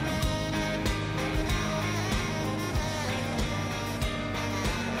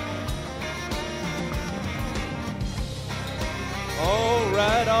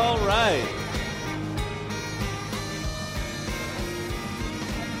right.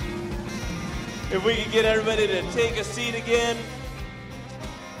 If we could get everybody to take a seat again.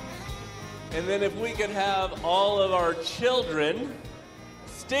 And then if we could have all of our children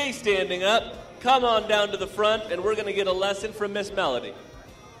stay standing up, come on down to the front, and we're going to get a lesson from Miss Melody.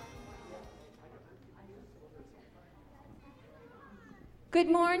 Good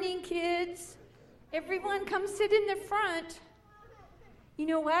morning, kids. Everyone come sit in the front. You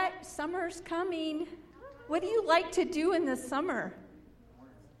know what? Summer's coming. What do you like to do in the summer?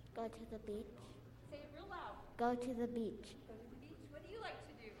 Go to the beach. Say it real loud. Go to the beach. Go to the beach. What do you like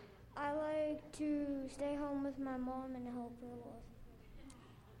to do? I like to stay home with my mom and help her with.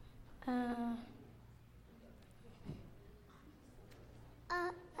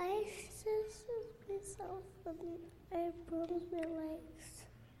 I exercise myself and I broke my legs.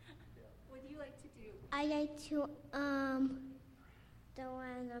 What do you like to do? I like to go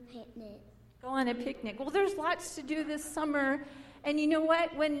on a picnic. Go on a picnic. Well, there's lots to do this summer. And you know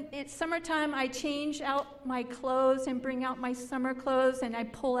what? When it's summertime, I change out my clothes and bring out my summer clothes, and I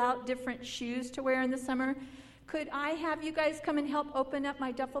pull out different shoes to wear in the summer. Could I have you guys come and help open up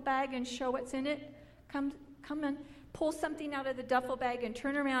my duffel bag and show what's in it? Come and pull something out of the duffel bag and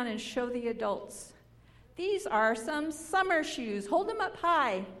turn around and show the adults. These are some summer shoes. Hold them up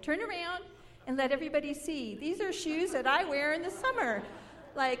high. Turn around and let everybody see. These are shoes that I wear in the summer.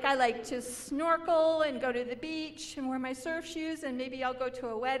 Like, I like to snorkel and go to the beach and wear my surf shoes, and maybe I'll go to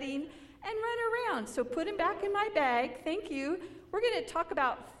a wedding and run around. So put them back in my bag. Thank you. We're going to talk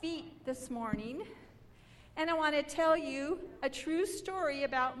about feet this morning. And I want to tell you a true story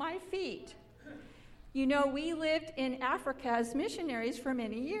about my feet. You know, we lived in Africa as missionaries for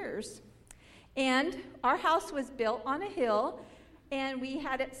many years. And our house was built on a hill, and we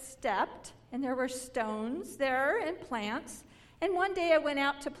had it stepped, and there were stones there and plants. And one day I went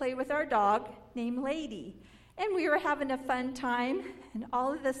out to play with our dog named Lady. And we were having a fun time, and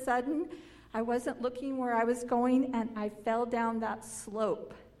all of a sudden, I wasn't looking where I was going, and I fell down that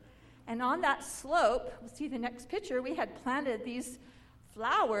slope. And on that slope, we'll see the next picture, we had planted these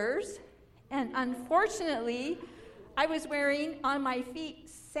flowers, and unfortunately, I was wearing on my feet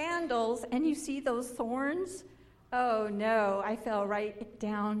sandals, and you see those thorns? Oh no, I fell right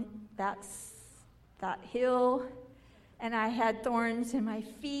down that hill, and I had thorns in my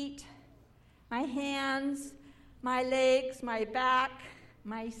feet, my hands, my legs, my back,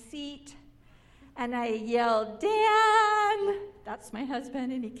 my seat, and I yelled, "Dan!" That's my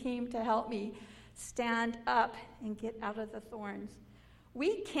husband, and he came to help me stand up and get out of the thorns.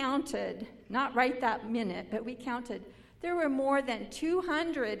 We counted, not right that minute, but we counted. There were more than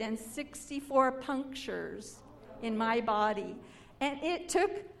 264 punctures in my body, and it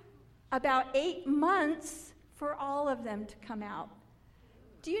took about 8 months for all of them to come out.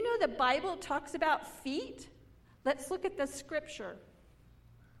 Do you know the Bible talks about feet? Let's look at the scripture.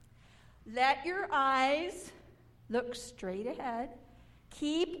 Let your eyes look straight ahead.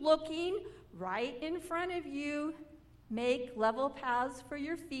 Keep looking right in front of you. Make level paths for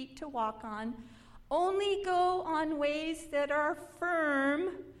your feet to walk on. Only go on ways that are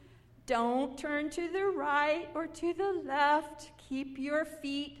firm. Don't turn to the right or to the left. Keep your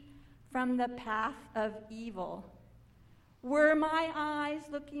feet from the path of evil. Were my eyes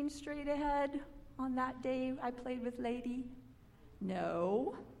looking straight ahead on that day I played with Lady?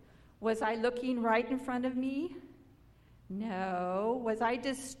 No. Was I looking right in front of me? No. Was I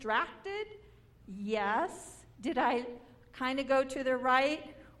distracted? Yes. Did I kind of go to the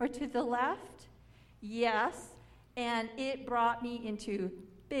right or to the left? Yes. And it brought me into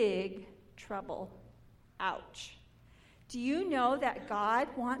big trouble. Ouch. Do you know that God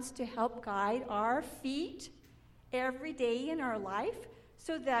wants to help guide our feet every day in our life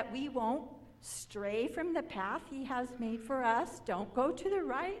so that we won't stray from the path He has made for us? Don't go to the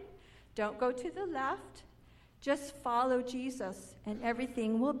right. Don't go to the left. Just follow Jesus and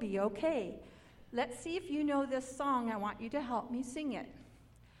everything will be okay. Let's see if you know this song. I want you to help me sing it.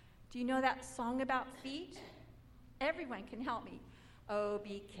 Do you know that song about feet? Everyone can help me. Oh,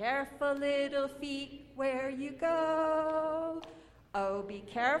 be careful, little feet, where you go. Oh, be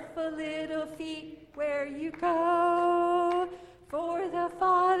careful, little feet, where you go. For the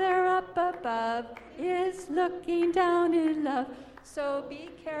Father up above is looking down in love. So be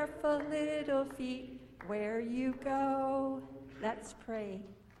careful, little feet, where you go. Let's pray.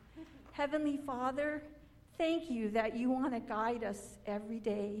 Heavenly Father, thank you that you want to guide us every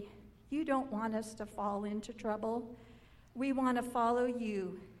day. You don't want us to fall into trouble. We want to follow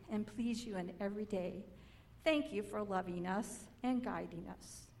you and please you in every day. Thank you for loving us and guiding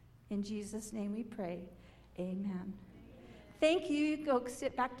us. In Jesus' name we pray. Amen. Thank you. Go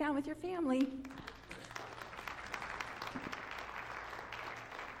sit back down with your family.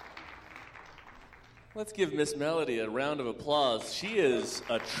 Let's give Miss Melody a round of applause. She is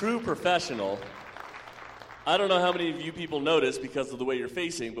a true professional. I don't know how many of you people noticed because of the way you're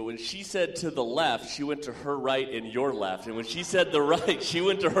facing, but when she said to the left, she went to her right and your left. And when she said the right, she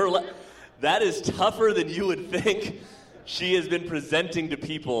went to her left. That is tougher than you would think. She has been presenting to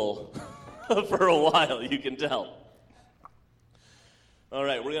people for a while, you can tell. All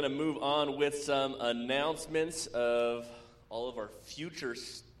right, we're going to move on with some announcements of all of our future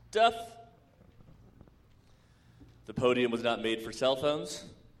stuff. The podium was not made for cell phones.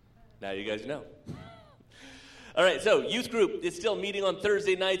 Now you guys know. All right, so youth group is still meeting on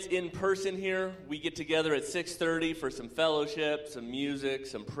Thursday nights in person here. We get together at 6:30 for some fellowship, some music,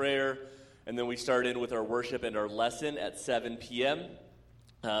 some prayer, and then we start in with our worship and our lesson at 7 p.m.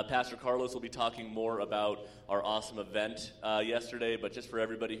 Pastor Carlos will be talking more about our awesome event yesterday, but just for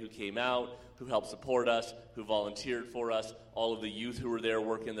everybody who came out, who helped support us, who volunteered for us, all of the youth who were there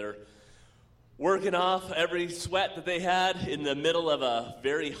working off every sweat that they had in the middle of a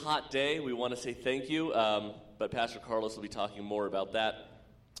very hot day. We want to say thank you, but Pastor Carlos will be talking more about that.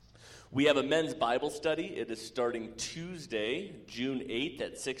 We have a men's Bible study. It is starting Tuesday, June 8th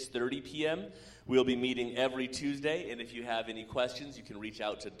at 6:30 p.m. We'll be meeting every Tuesday, and if you have any questions, you can reach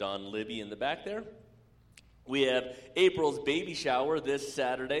out to Don Libby in the back there. We have April's baby shower this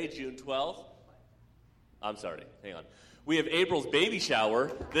Saturday, June 12th. I'm sorry, hang on. We have April's baby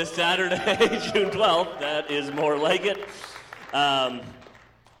shower this Saturday, June 12th. That is more like it.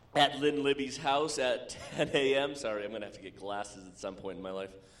 At Lynn Libby's house at 10 a.m. Sorry, I'm going to have to get glasses at some point in my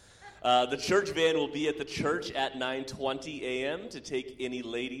life. The church van will be at the church at 9:20 a.m. to take any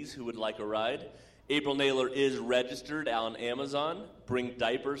ladies who would like a ride. April Naylor is registered on Amazon. Bring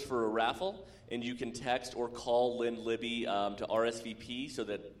diapers for a raffle, and you can text or call Lynn Libby to RSVP so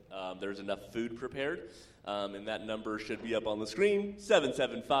that there's enough food prepared. And that number should be up on the screen,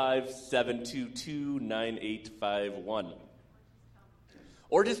 775-722-9851.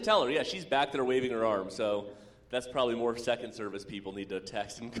 Or just tell her, yeah, she's back there waving her arm, so that's probably more second service people need to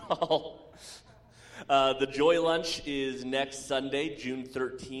text and call. The Joy Lunch is next Sunday, June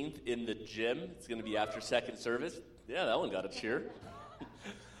 13th in the gym. It's going to be after second service. Yeah, that one got a cheer.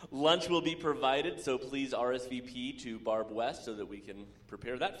 Lunch will be provided, so please RSVP to Barb West so that we can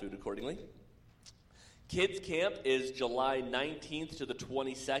prepare that food accordingly. Kids Camp is July 19th to the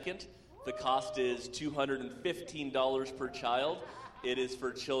 22nd. The cost is $215 per child. It is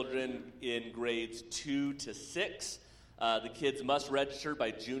for children in grades 2 to 6. The kids must register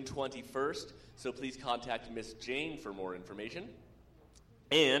by June 21st, so please contact Miss Jane for more information.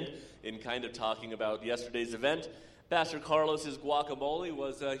 And in kind of talking about yesterday's event, Pastor Carlos's guacamole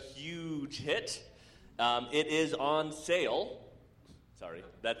was a huge hit. It is on sale. Sorry,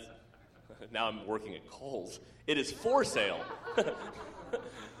 that's... Now I'm working at Kohl's. It is for sale.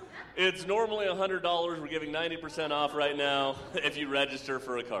 It's normally $100. We're giving 90% off right now if you register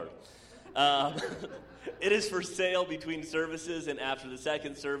for a card. It is for sale between services and after the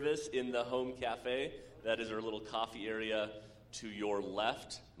second service in the home cafe. That is our little coffee area to your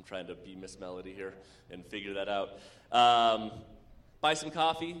left. I'm trying to be Miss Melody here and figure that out. Buy some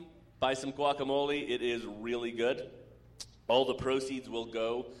coffee, buy some guacamole. It is really good. All the proceeds will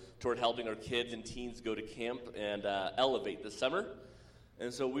go toward helping our kids and teens go to camp and elevate this summer.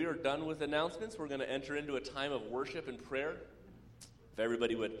 And so we are done with announcements. We're going to enter into a time of worship and prayer. If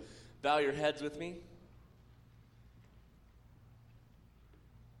everybody would bow your heads with me.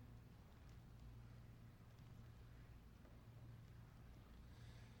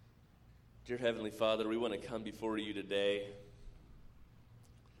 Dear Heavenly Father, we want to come before you today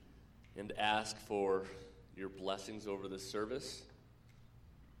and ask for your blessings over this service.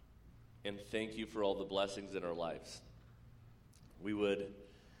 And thank you for all the blessings in our lives. We would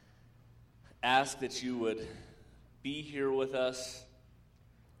ask that you would be here with us,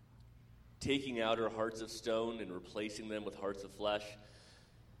 taking out our hearts of stone and replacing them with hearts of flesh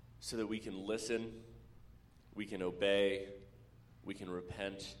so that we can listen, we can obey, we can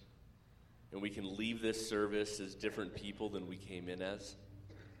repent, and we can leave this service as different people than we came in as.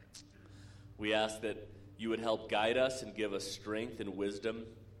 We ask that you would help guide us and give us strength and wisdom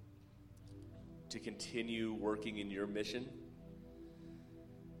to continue working in your mission,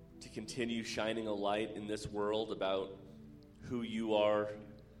 to continue shining a light in this world about who you are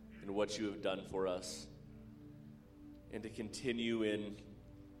and what you have done for us, and to continue in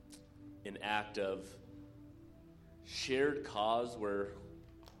an act of shared cause where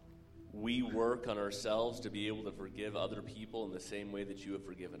we work on ourselves to be able to forgive other people in the same way that you have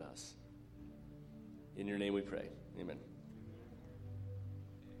forgiven us. In your name we pray. Amen.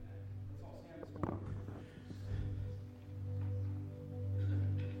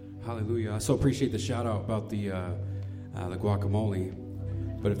 Hallelujah. I so appreciate the shout out about the guacamole.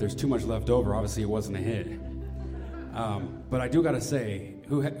 But if there's too much left over, obviously it wasn't a hit. But I do got to say,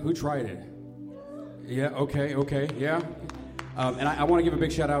 who tried it? Yeah, okay, yeah. And I want to give a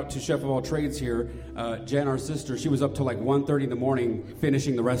big shout out to Chef of All Trades here. Jen, our sister, she was up till like 1:30 in the morning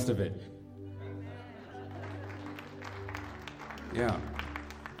finishing the rest of it. Yeah.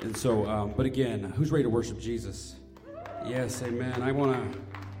 And so, but again, who's ready to worship Jesus? Yes, amen.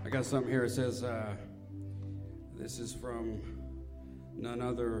 I got something here. It says, this is from none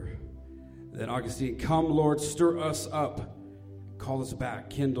other than Augustine. Come, Lord, stir us up. Call us back.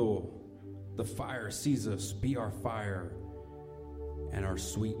 Kindle the fire. Seize us. Be our fire and our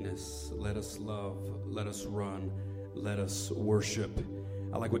sweetness. Let us love. Let us run. Let us worship.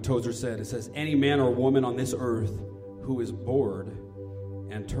 I like what Tozer said. It says, any man or woman on this earth who is bored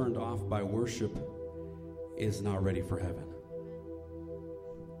and turned off by worship is not ready for heaven.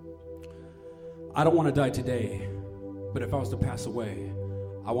 I don't want to die today, but if I was to pass away,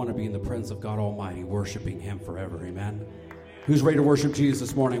 I want to be in the presence of God Almighty, worshiping Him forever. Amen. Who's ready to worship Jesus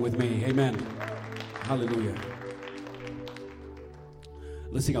this morning with me? Amen. Hallelujah.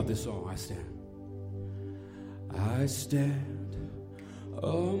 Let's sing out this song. I stand. I stand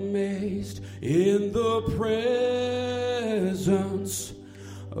amazed in the presence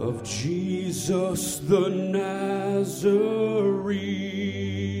of Jesus the Nazarene,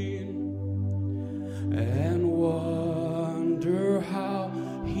 and wonder how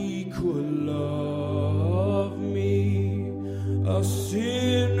He could love me, a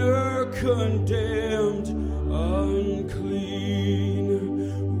sinner condemned unclean.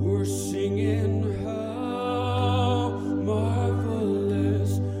 We're singing how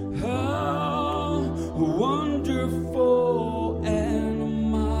marvelous, how wonderful,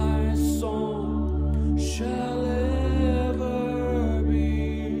 and my song shall ever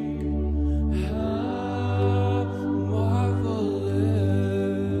be. How marvelous,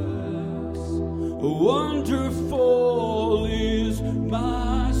 wonderful is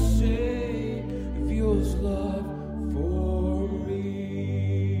my Savior's love for me.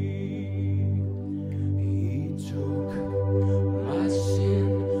 He took my sin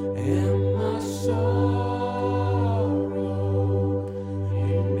and my sorrow.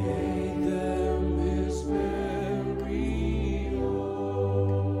 He made them His very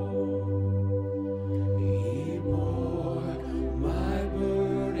own. He bore my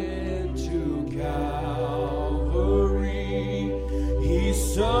burden to Calvary. He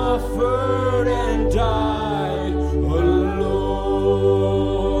suffered and died alone.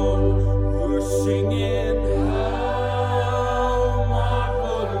 We're singing how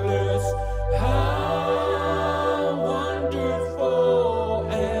marvelous, how wonderful,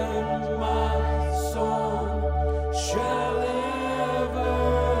 and my song shall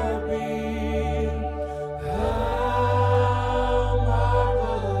ever be. How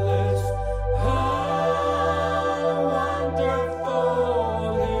marvelous, how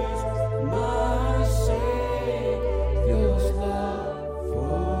wonderful is my Savior's love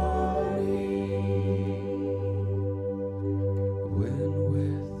for me. When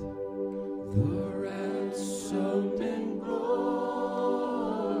with the ransomed in glory,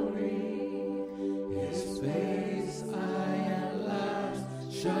 His face I at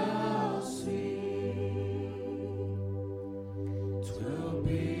last shall see, 'twill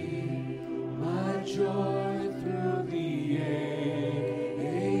be my joy through the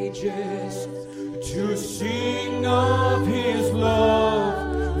ages to sing of His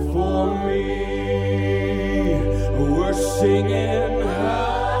love for me. We're singing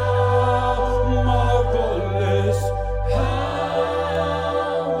how marvelous, how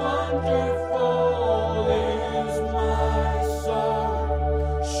wonderful is my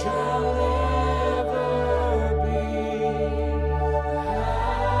song shall ever be.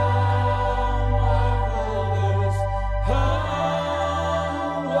 How marvelous,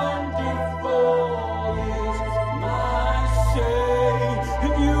 how wonderful is my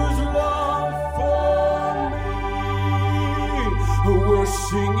Savior's love for me.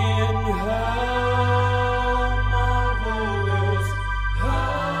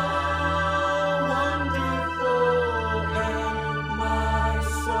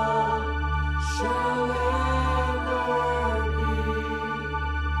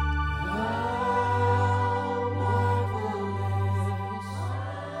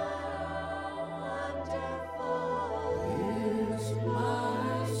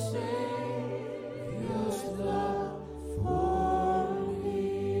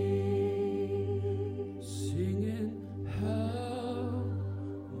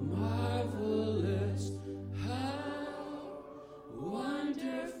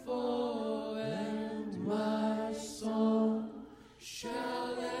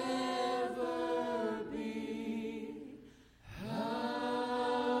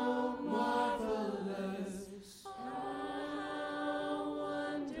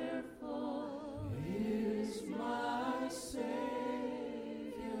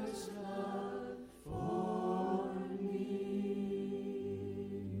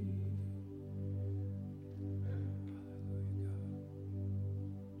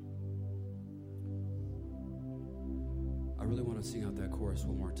 really want to sing out that chorus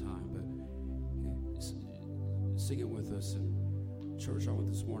one more time, but sing it with us. And church, I want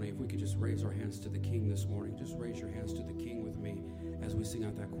this morning, if we could just raise our hands to the King this morning. Just raise your hands to the King with me as we sing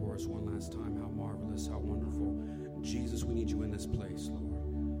out that chorus one last time. How marvelous, how wonderful. Jesus, we need you in this place, Lord.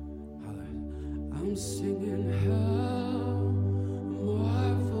 I'm singing how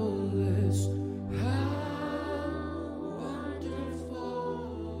marvelous, how wonderful.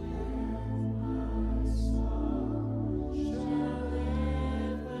 My soul shall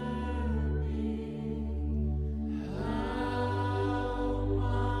ever be. How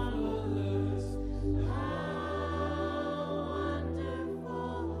marvelous, how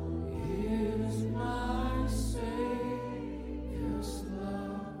wonderful is my Savior's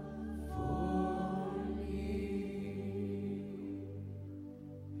love for me.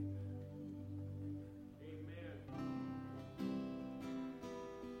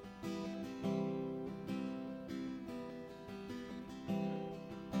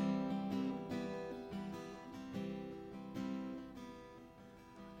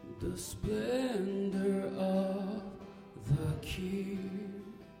 The splendor of the King,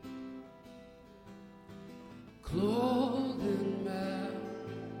 clothed in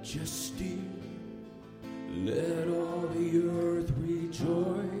majesty, let all the earth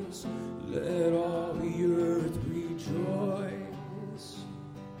rejoice, let all the earth rejoice.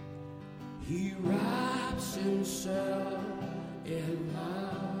 He wraps himself in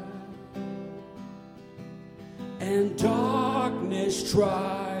light, and darkness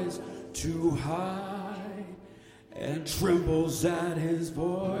tries to hide, and trembles at his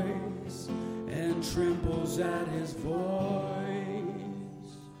voice, and trembles at his voice.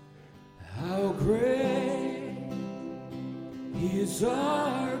 How great is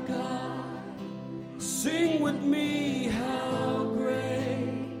our God. Sing with me, how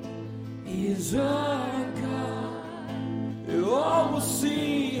great is our God. You all will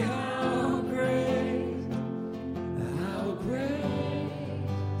see how great, how great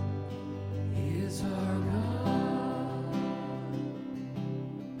is our God.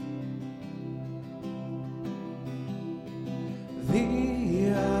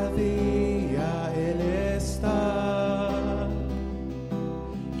 Día a día Él está,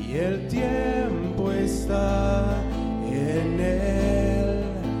 y el tiempo está en Él,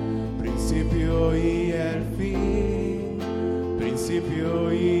 principio y el fin,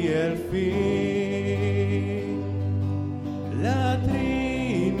 principio y el fin. La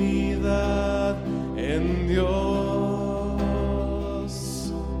Trinidad en Dios,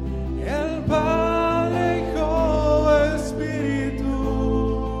 el Padre, Hijo, Espíritu,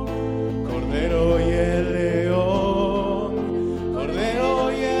 Cordero y el León,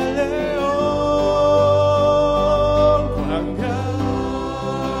 Cordero y el León. Cuán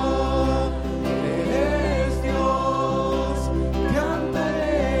grande es Dios,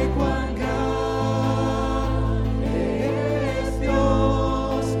 cantaré cuán grande es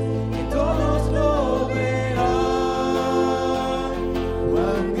Dios, y todos lo verán.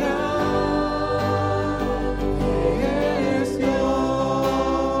 Cuán grande es Dios.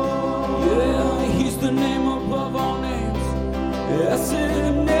 Yeah, he's the name above all names. That's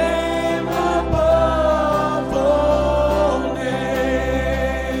the name above all names.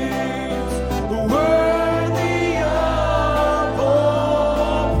 Worthy of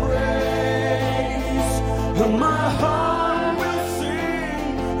all praise. My heart will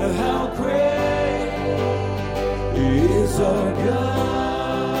sing how great is our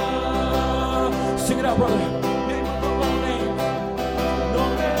God. Sing it out, brother. Name above all names.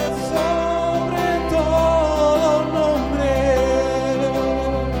 Nombre sobre todo nombre,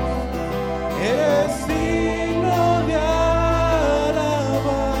 es digno de alabar,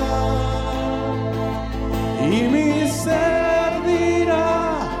 y mi ser dirá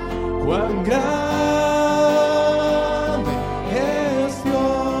cuán grande es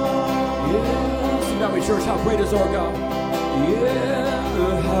Dios. Yeah, sing out, me church, how great is our God.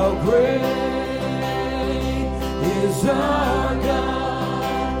 Yeah, how great is our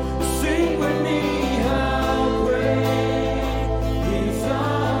God. Sing with me, how great is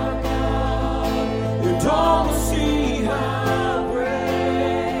our God. And all will see how great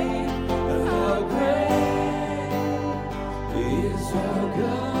is our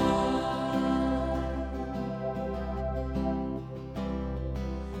God.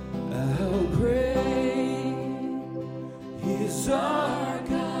 How great is our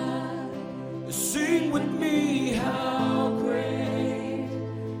God. Sing with me, how great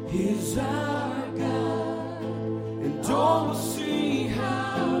is our God. And all will see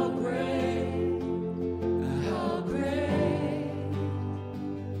how great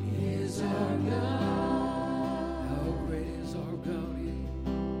is our God. How great is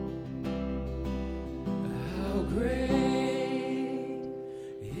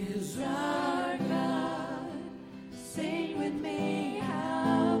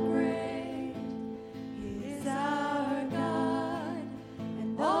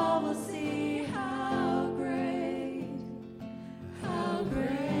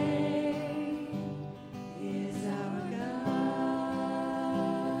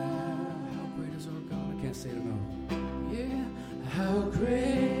can't say it enough. Yeah, how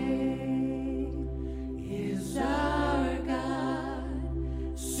great is our God.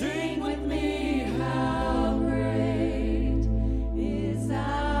 Sing with me, how great is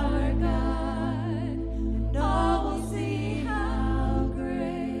our God. And all will see how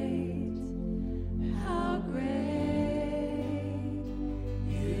great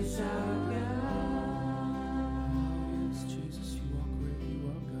is our God. Yes, Jesus, you are great, you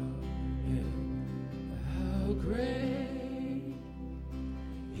are God. Yeah. How great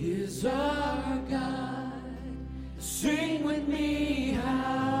is our God. Sing with me,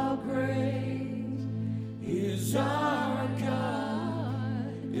 how great is our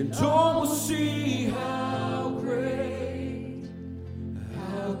God. And all will see how great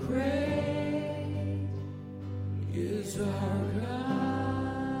is our God.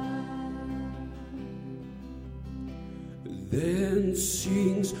 Then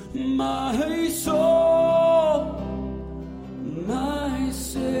sings my soul, my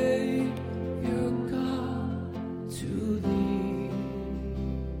Savior God, to thee.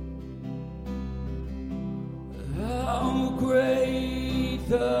 How great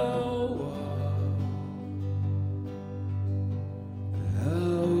thou art,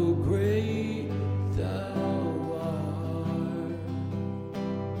 how great thou art.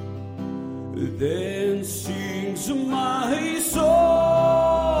 Then sings my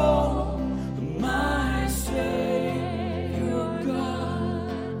soul, my Savior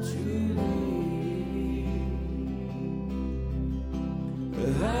God, to thee.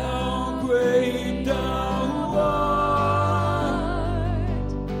 How great thou art,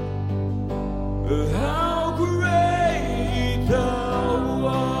 how great thou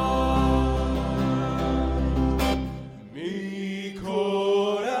art. Mi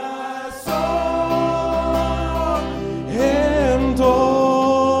corazón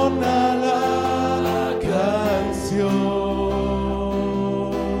entona la canción.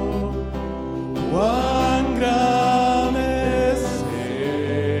 Cuán grande es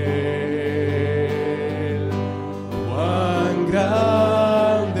Él, cuán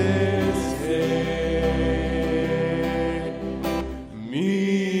grande es Él.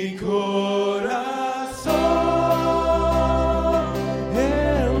 Mi corazón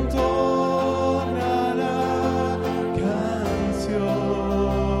entona la canción.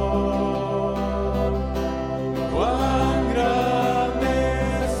 Cuán grande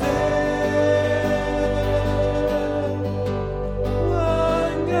es Él,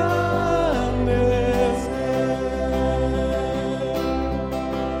 cuán grande es Él.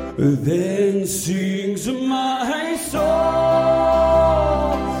 Then sings my soul,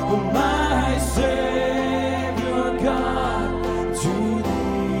 my Savior God, to thee.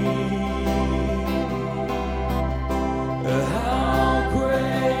 How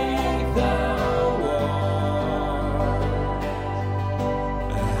great thou art,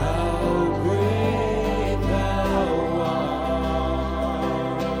 how great thou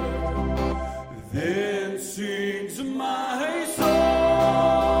art. Then sings my soul,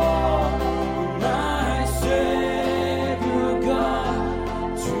 my Savior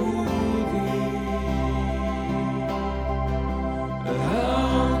God, to thee.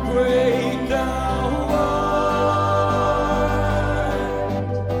 How great thou art,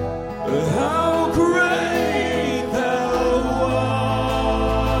 how great thou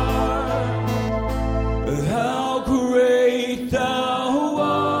art, how great thou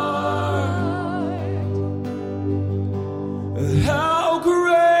art, how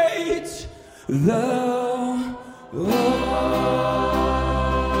great thou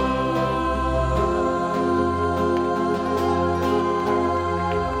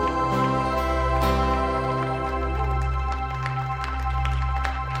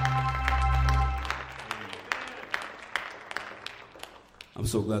I'm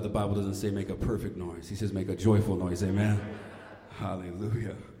so glad the Bible doesn't say make a perfect noise. He says make a joyful noise. Amen.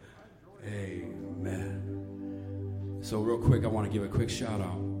 Hallelujah. Amen. So real quick, I want to give a quick shout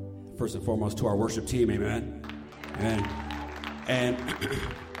out. First and foremost to our worship team. Amen. And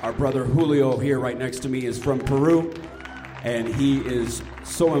our brother Julio here right next to me is from Peru. And he is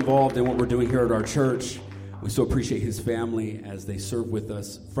so involved in what we're doing here at our church. We so appreciate his family as they serve with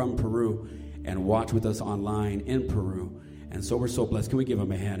us from Peru and watch with us online in Peru. And so we're so blessed. Can we give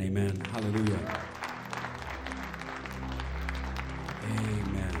him a hand? Amen. Hallelujah.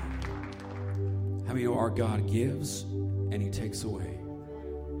 Amen. How many know our God gives and he takes away?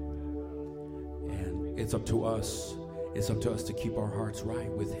 And it's up to us. It's up to us to keep our hearts right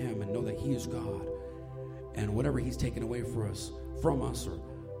with him and know that he is God. And whatever he's taken away for us, from us, or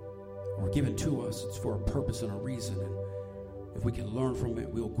given to us, it's for a purpose and a reason. And if we can learn from it,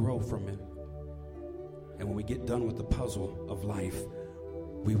 we'll grow from it. And when we get done with the puzzle of life,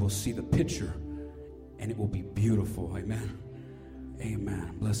 we will see the picture, and it will be beautiful. Amen.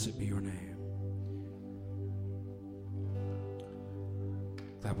 Amen. Blessed be your name.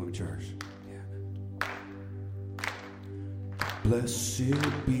 Clap with me, church. Yeah.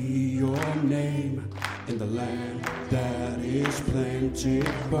 Blessed be your name in the land that is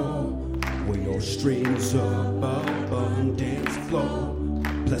plentiful, where your streams of abundance flow.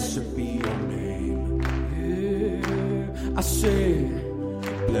 Blessed be your name. Yeah. I say,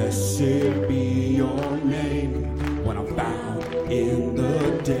 blessed be your name when I'm found in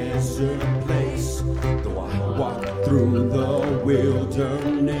the desert place. Though I walk through the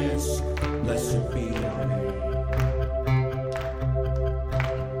wilderness, blessed be your name.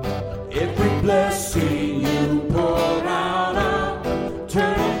 Every blessing you pour out, I'll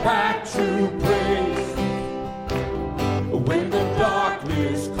turn back to praise. When the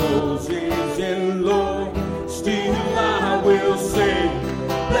darkness closes in, Lord, still I will sing.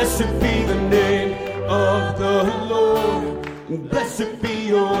 Blessed be the name of the Lord. Blessed be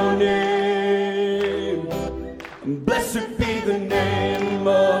your name. Blessed be the name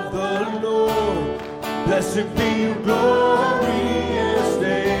of the Lord. Blessed be your glorious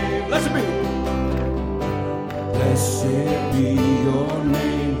name. Blessed be. Blessed be your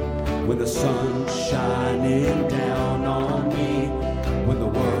name when the sun's shining down on me, when the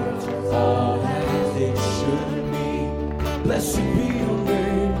world's all as it should be. Blessed be your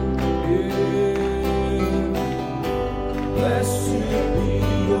name. Blessed be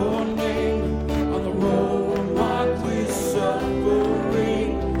your name on the road marked with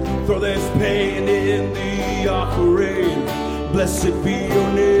suffering. Though there's pain in the offering, blessed be your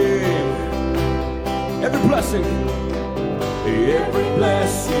name. Every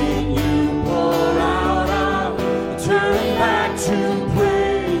blessing you pour out, I'll turn back to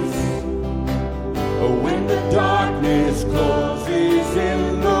praise. When the darkness closes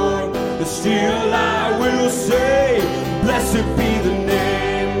in, Lord, still I will say, blessed be the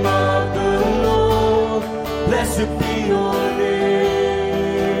name of the Lord. Blessed be your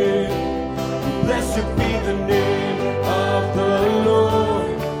name. Blessed be the name of the Lord.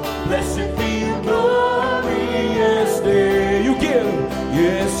 Blessed be your glorious name. You give,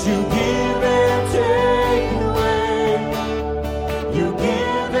 yes, you give and take away. You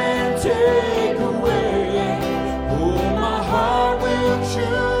give and take away. Oh, my heart will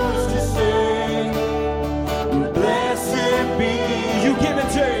choose to say, blessed be. You give and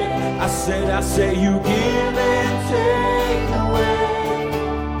take. I say, you give and take away.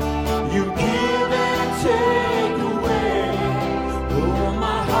 You give and take away. Oh,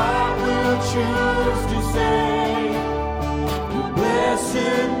 my heart will choose to say,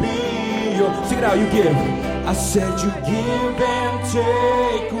 blessed be your. Sing it out, you give. I said, you give and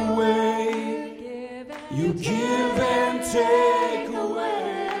take away. You give and take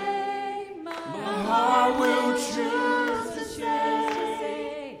away. My heart will choose to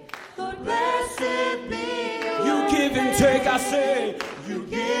say, blessed be your. You give and take, I say, you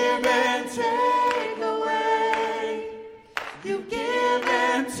give and take away. You give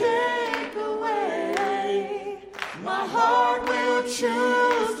and take away. My heart will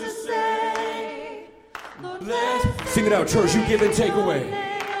choose to say, blessed. Sing it out, church. You give and take away.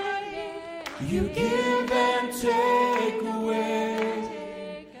 You give and take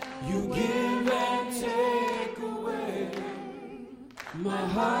away. You give and take away. My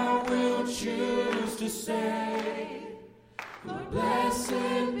heart will choose to say, blessed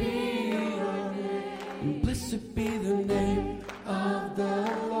be your name. Blessed be the name of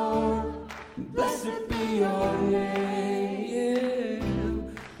the Lord. Blessed be your name.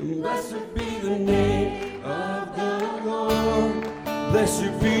 Yeah. Blessed be the name of the Lord.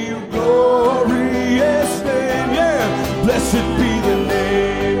 Blessed be your glorious name. Yeah. Blessed be the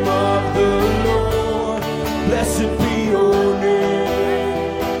name of the Lord. Blessed be your name.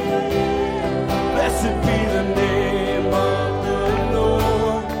 Blessed be the name of the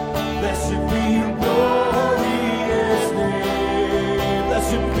Lord. Blessed be your glorious name.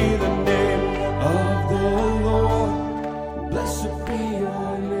 Blessed be the name of the Lord. Blessed be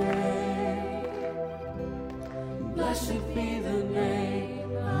your name. Blessed be the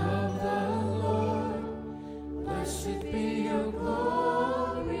name of the Lord. Blessed be your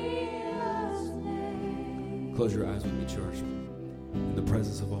glorious name. Close your eyes with me, church, in the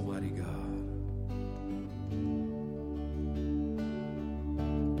presence of Almighty God.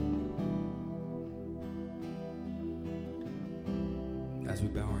 As we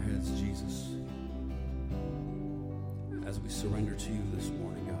bow our heads, Jesus, as we surrender to you this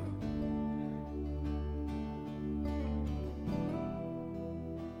morning, God,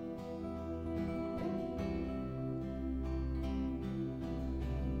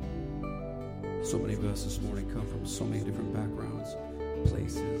 So many of us this morning come from so many different backgrounds,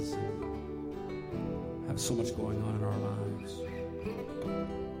 places, and have so much going on in our lives.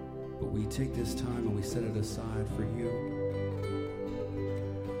 But we take this time and we set it aside for you.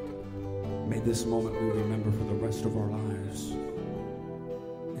 May this moment we remember for the rest of our lives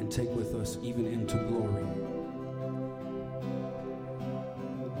and take with us even into glory.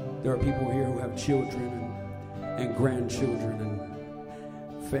 There are people here who have children and grandchildren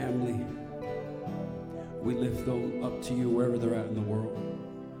and family. We lift them up to you wherever they're at in the world.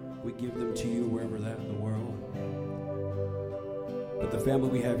 We give them to you wherever they're at in the world. But the family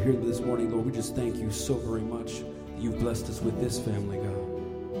we have here this morning, Lord, we just thank you so very much that you've blessed us with this family, God.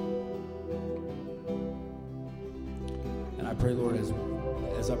 And I pray, Lord, as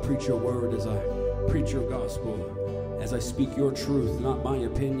I preach your word, as I preach your gospel, as I speak your truth, not my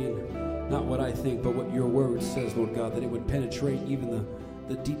opinion, not what I think, but what your word says, Lord God, that it would penetrate even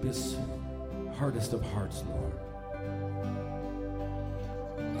the deepest, hardest of hearts, Lord.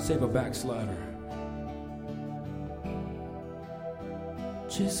 Save a backslider.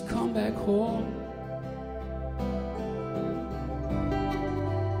 Just come back home.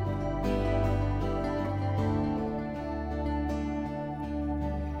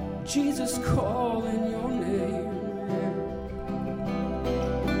 Jesus, calling your name.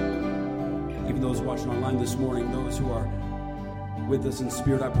 Even those watching online this morning, those who are with us in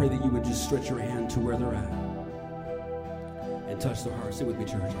spirit, I pray that you would just stretch your hand to where they're at and touch their heart. Say with me,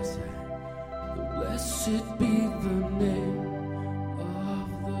 church. I say, blessed be the name of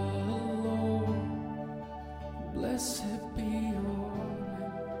the Lord. Blessed be your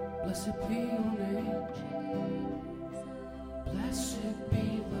name. Blessed be your name. Blessed be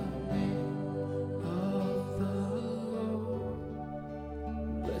the name of the Lord.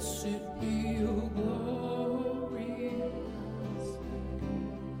 Blessed be your glory.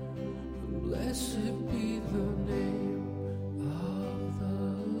 Blessed be the name of the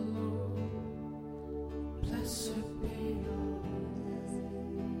Lord. Blessed be your name.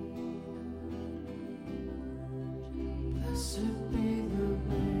 Blessed be the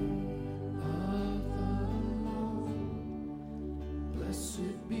name of the Lord.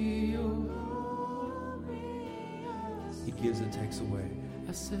 Blessed be your glory. He gives and takes away.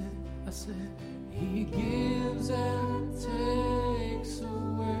 I said, He gives and takes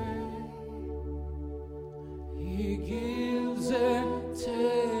away. He gives and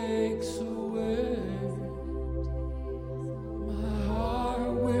takes away. My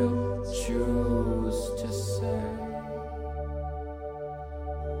heart will choose to say,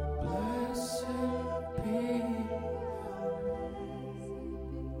 blessed be.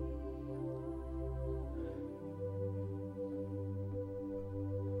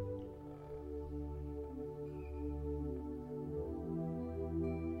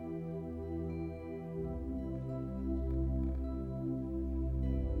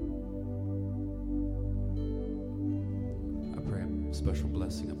 Special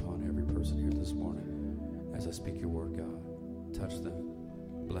blessing upon every person here this morning as I speak your word, God. Touch them,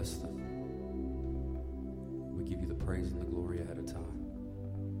 bless them. We give you the praise and the glory ahead of time.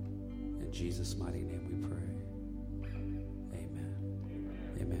 In Jesus' mighty name we pray. Amen.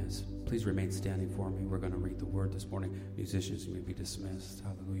 Amen. Please remain standing for me. We're going to read the word this morning. Musicians, you may be dismissed.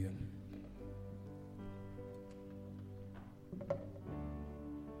 Hallelujah.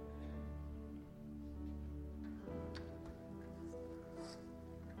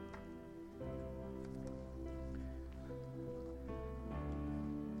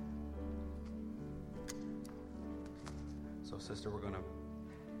 So, sister, we're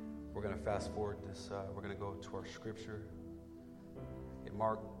gonna fast forward this. We're gonna go to our scripture in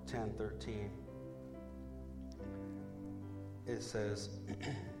Mark 10:13. It says,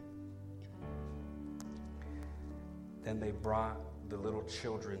 "Then they brought the little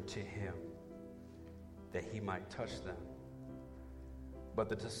children to him, that he might touch them. But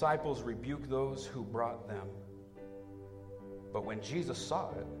the disciples rebuked those who brought them. But when Jesus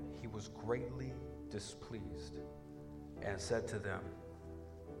saw it, he was greatly displeased, and said to them,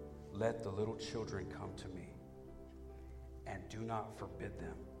 'Let the little children come to me, and do not forbid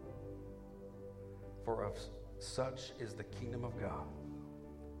them. For of such is the kingdom of God.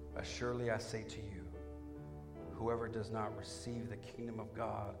 Assuredly I say to you, whoever does not receive the kingdom of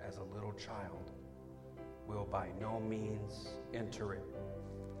God as a little child will by no means enter it.'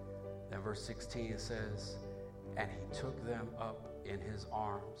 Then verse 16 says, 'And he took them up in his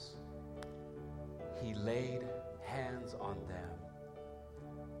arms. He laid hands on them,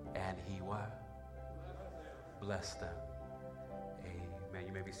 and he what? Blessed them.'" Amen.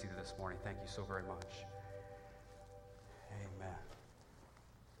 You may be seated this morning. Thank you so very much. Amen.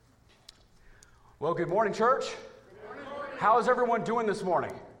 Well, good morning, church. How is everyone doing this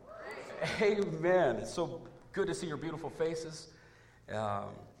morning? Amen. It's so good to see your beautiful faces.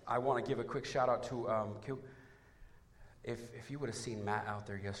 I want to give a quick shout out to, if you would have seen Matt out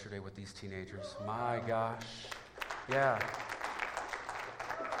there yesterday with these teenagers, my gosh. Yeah.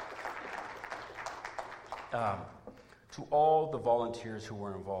 To all the volunteers who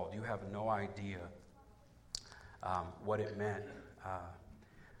were involved, you have no idea what it meant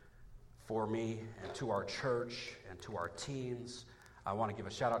for me and to our church and to our teens. I want to give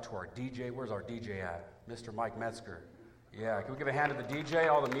a shout out to our DJ. Where's our DJ at? Mr. Mike Metzger. Yeah, can we give a hand to the DJ,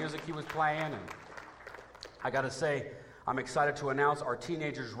 all the music he was playing? And I got to say, I'm excited to announce our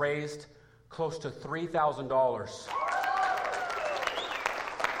teenagers raised close to $3,000.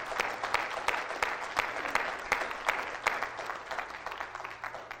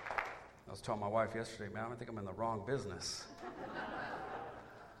 I was telling my wife yesterday, man, I think I'm in the wrong business.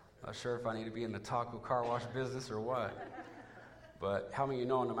 Not sure if I need to be in the taco car wash business or what. But how many of you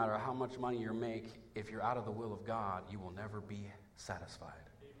know, no matter how much money you make, if you're out of the will of God, you will never be satisfied.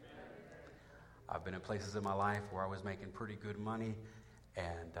 Amen. I've been in places in my life where I was making pretty good money,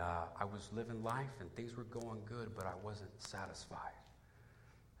 and I was living life, and things were going good, but I wasn't satisfied.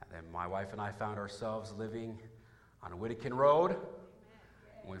 And then my wife and I found ourselves living on Whittakin Road.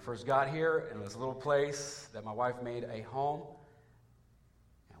 When we first got here, in this little place that my wife made a home,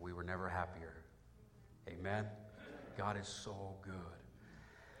 and we were never happier. Amen. God is so good.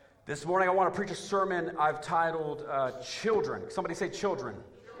 This morning I want to preach a sermon I've titled Children. Somebody say children.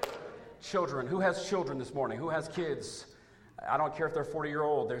 Children. Who has children this morning? Who has kids? I don't care if they're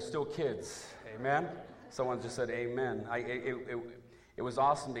 40-year-old, they're still kids. Amen? Someone just said amen. It was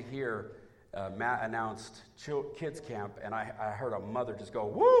awesome to hear Matt announced kids camp, and I heard a mother just go,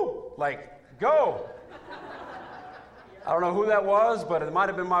 woo, like, go. I don't know who that was, but it might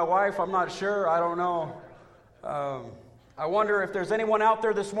have been my wife. I'm not sure. I don't know. I wonder if there's anyone out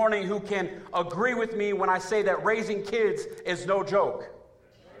there this morning who can agree with me when I say that raising kids is no joke.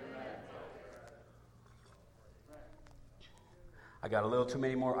 I got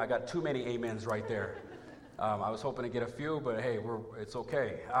too many amens right there. I was hoping to get a few, but hey, it's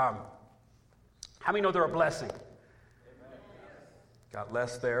okay. How many know they're a blessing? Got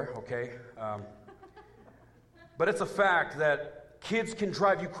less there, okay. But it's a fact that kids can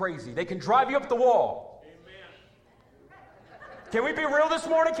drive you crazy. They can drive you up the wall. Can we be real this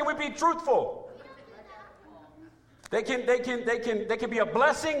morning? Can we be truthful? They can be a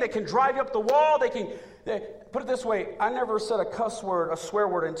blessing. They can drive you up the wall. Put it this way, I never said a swear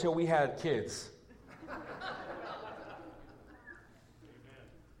word until we had kids.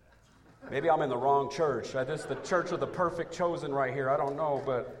 Maybe I'm in the wrong church. This is the church of the perfect chosen right here. I don't know,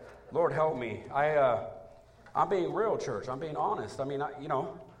 but Lord help me. I'm being real, church. I'm being honest. I mean,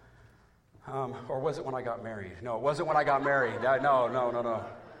 or was it when I got married? No, it wasn't when I got married. No.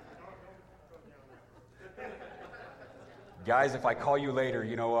 Guys, if I call you later,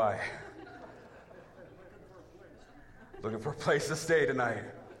 you know why. Looking for a place to stay tonight.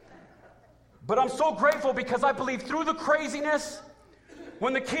 But I'm so grateful because I believe through the craziness,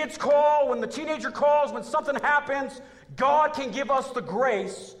 when the kids call, when the teenager calls, when something happens, God can give us the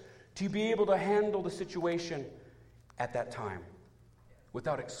grace to be able to handle the situation at that time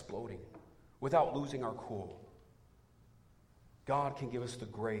without exploding, without losing our cool. God can give us the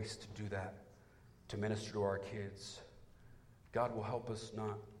grace to do that, to minister to our kids. God will help us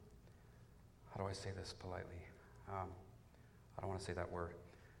not, how do I say this politely? I don't want to say that word.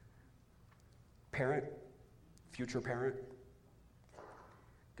 Parent, future parent,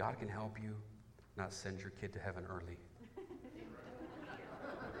 God can help you not send your kid to heaven early.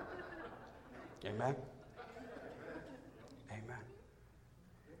 Amen? Amen.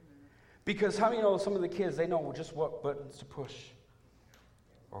 Because how many know some of the kids, they know just what buttons to push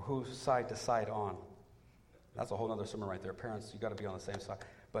or who's side to side on. That's a whole other sermon right there. Parents, you got to be on the same side.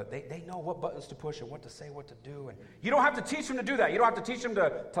 But they know what buttons to push and what to say, what to do. And you don't have to teach them to do that. You don't have to teach them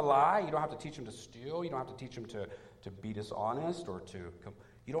to lie. You don't have to teach them to steal. You don't have to teach them to be dishonest or to...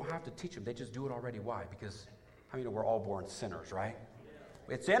 You don't have to teach them. They just do it already. Why? Because, how many know we're all born sinners, right?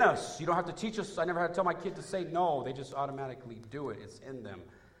 It's in us. You don't have to teach us. I never had to tell my kid to say no. They just automatically do it. It's in them.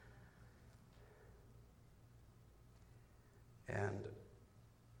 And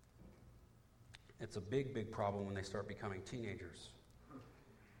it's a big, big problem when they start becoming teenagers.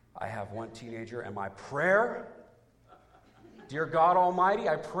 I have one teenager, and my prayer, dear God Almighty,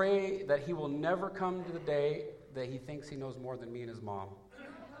 I pray that he will never come to the day that he thinks he knows more than me and his mom.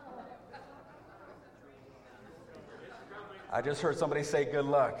 I just heard somebody say good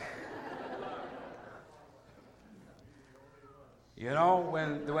luck. You know,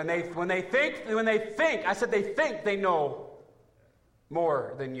 when they think, I said they think they know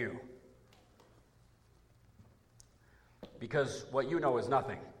more than you. Because what you know is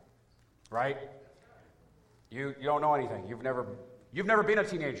nothing, right? You don't know anything. You've never been a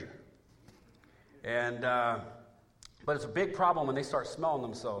teenager. And but it's a big problem when they start smelling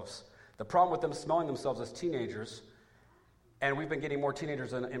themselves. The problem with them smelling themselves as teenagers, and we've been getting more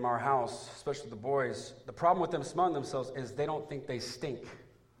teenagers in our house, especially the boys. The problem with them smelling themselves is they don't think they stink.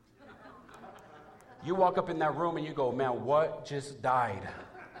 You walk up in that room and you go, man, what just died?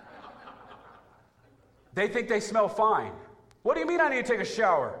 They think they smell fine. What do you mean I need to take a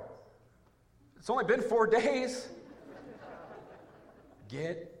shower? It's only been 4 days.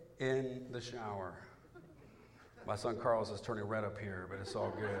 Get in the shower. My son Carlos is turning red up here, but it's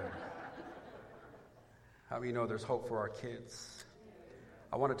all good. How many know there's hope for our kids?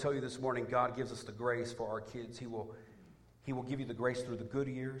 I want to tell you this morning, God gives us the grace for our kids. He will give you the grace through the good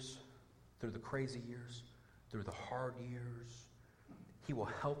years, through the crazy years, through the hard years. He will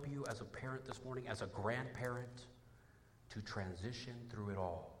help you as a parent this morning, as a grandparent, to transition through it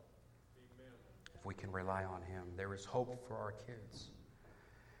all. Amen. If we can rely on him, there is hope for our kids.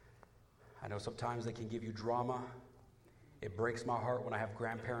 I know sometimes they can give you drama. It breaks my heart when I have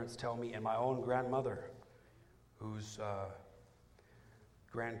grandparents tell me, and my own grandmother, whose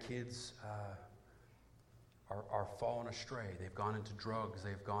grandkids are falling astray. They've gone into drugs.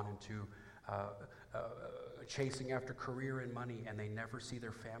 They've gone into chasing after career and money, and they never see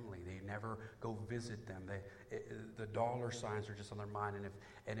their family. They never go visit them. The dollar signs are just on their mind,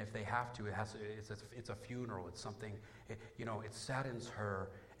 and if they have to, it's a funeral. It's something, it saddens her,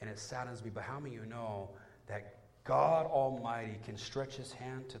 and it saddens me. But how many of you know that God Almighty can stretch his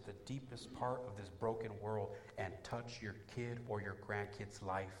hand to the deepest part of this broken world and touch your kid or your grandkid's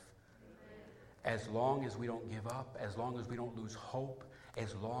life? As long as we don't give up, as long as we don't lose hope,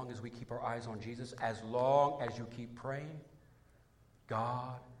 as long as we keep our eyes on Jesus, as long as you keep praying,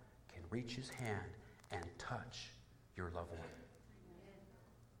 God can reach his hand and touch your loved one.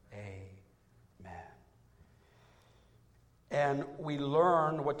 Amen. And we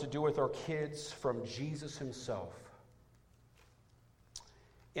learn what to do with our kids from Jesus himself.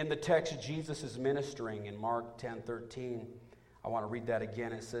 In the text, Jesus is ministering in Mark 10:13. I want to read that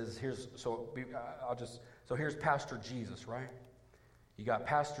again. It says, here's Pastor Jesus, right? You got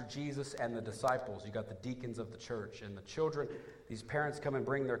Pastor Jesus and the disciples. You got the deacons of the church and the children. These parents come and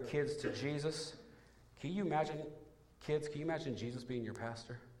bring their kids to Jesus. Can you imagine, kids, can you imagine Jesus being your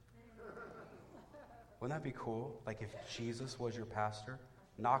pastor? Wouldn't that be cool? Like if Jesus was your pastor?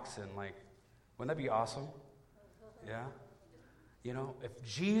 Knoxon, wouldn't that be awesome? Yeah? If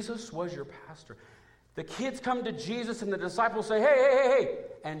Jesus was your pastor. The kids come to Jesus and the disciples say, hey.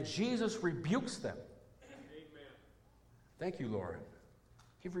 And Jesus rebukes them. Amen. Thank you, Lord.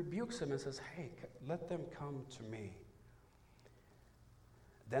 He rebukes them and says, hey, let them come to me.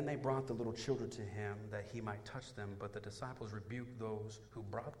 Then they brought the little children to him that he might touch them, but the disciples rebuked those who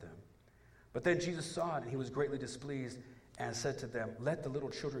brought them. But then Jesus saw it, and he was greatly displeased and said to them, let the little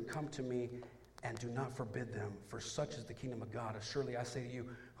children come to me, and do not forbid them, for such is the kingdom of God. As surely I say to you,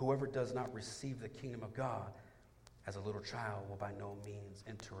 whoever does not receive the kingdom of God as a little child will by no means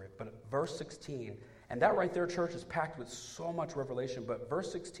enter it. But verse 16, and that right there, church, is packed with so much revelation, but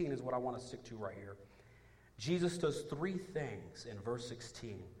verse 16 is what I want to stick to right here. Jesus does 3 things in verse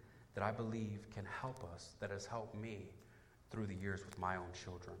 16 that I believe can help us, that has helped me through the years with my own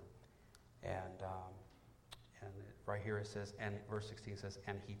children. And right here it says, and verse 16 says,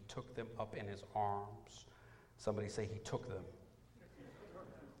 and he took them up in his arms. Somebody say he took them.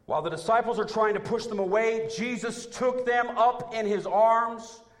 While the disciples are trying to push them away, Jesus took them up in his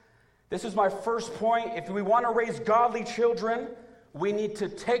arms. This is my first point. If we want to raise godly children, we need to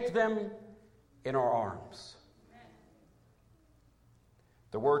take them in our arms.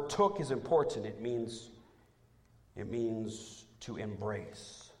 The word took is important. It means to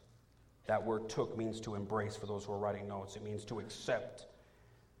embrace. That word took means to embrace for those who are writing notes. It means to accept.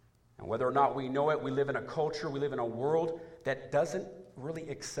 And whether or not we know it, we live in a culture, we live in a world that doesn't really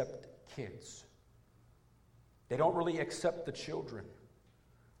accept kids. They don't really accept the children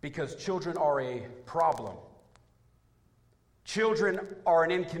because children are a problem. Children are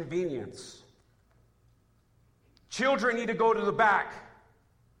an inconvenience. Children need to go to the back.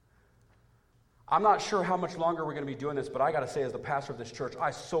 I'm not sure how much longer we're going to be doing this, but I got to say, as the pastor of this church,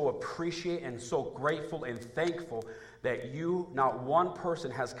 I so appreciate and so grateful and thankful that not one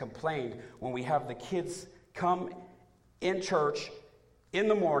person has complained when we have the kids come in church in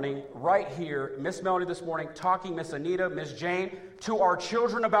the morning, right here, Miss Melanie this morning, talking, Miss Anita, Miss Jane, to our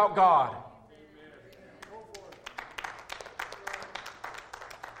children about God.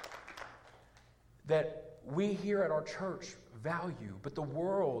 that we here at our church value, but the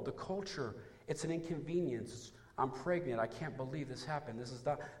world, the culture, it's an inconvenience. I'm pregnant. I can't believe this happened. This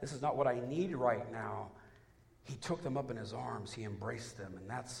is not what I need right now. He took them up in his arms. He embraced them, and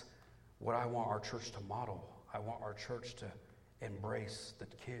that's what I want our church to model. I want our church to embrace the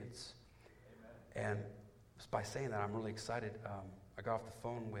kids. Amen. And by saying that, I'm really excited. I got off the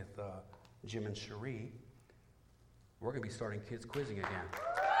phone with Jim and Cherie. We're going to be starting kids quizzing again.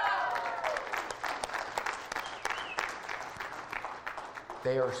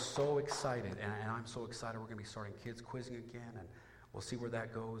 They are so excited, and I'm so excited. We're going to be starting kids quizzing again, and we'll see where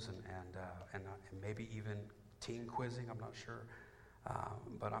that goes, and maybe even teen quizzing. I'm not sure,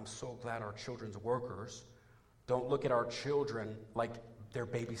 but I'm so glad our children's workers don't look at our children like they're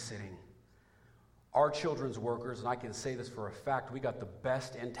babysitting. Our children's workers, and I can say this for a fact, we got the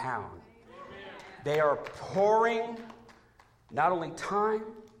best in town. They are pouring not only time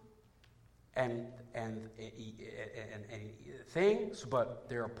and things, but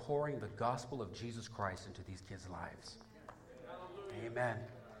they're pouring the gospel of Jesus Christ into these kids' lives. Amen.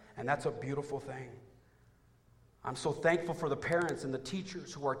 And that's a beautiful thing. I'm so thankful for the parents and the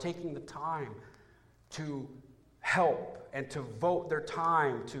teachers who are taking the time to help and to vote their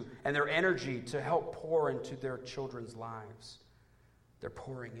time and their energy to help pour into their children's lives. They're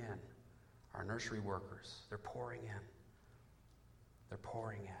pouring in. Our nursery workers, they're pouring in. They're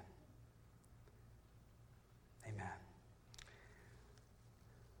pouring in. Amen.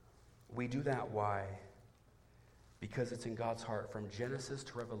 We do that, why? Because it's in God's heart. From Genesis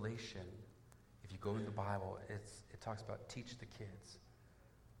to Revelation, if you go in the Bible, it talks about teach the kids.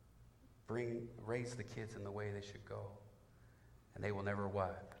 Raise the kids in the way they should go. And they will never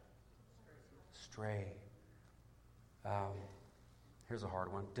what? Stray. Here's a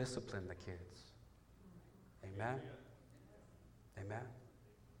hard one. Discipline the kids. Amen? Amen?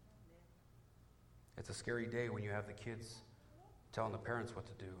 It's a scary day when you have the kids telling the parents what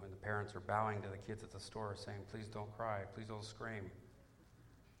to do, and the parents are bowing to the kids at the store saying, please don't cry, please don't scream.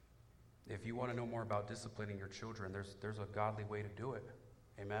 If you want to know more about disciplining your children, there's a godly way to do it.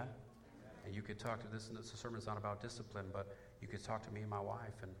 Amen? And you could talk to this sermon's not about discipline, but you could talk to me and my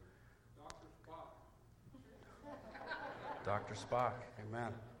wife and Dr. Spock.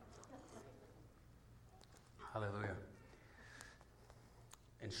 Amen. Hallelujah.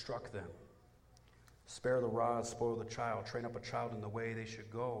 Instruct them. Spare the rod, spoil the child. Train up a child in the way they should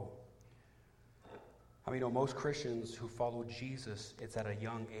go. I mean, most Christians who follow Jesus, it's at a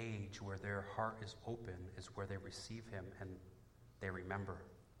young age where their heart is open, is where they receive him and they remember.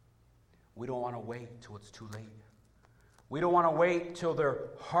 We don't want to wait till it's too late. We don't want to wait till their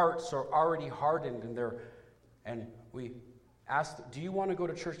hearts are already hardened and we ask, do you want to go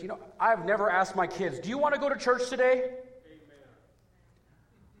to church? I've never asked my kids, do you want to go to church today? Amen.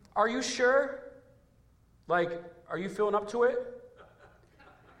 Are you sure? Are you feeling up to it?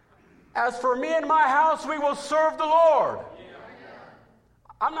 As for me and my house, we will serve the Lord. Yeah.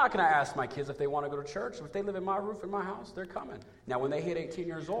 I'm not going to ask my kids if they want to go to church. If they live in my roof, in my house, they're coming. Now, when they hit 18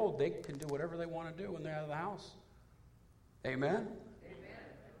 years old, they can do whatever they want to do when they're out of the house. Amen? Amen.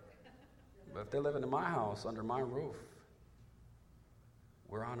 But if they're living in my house, under my roof,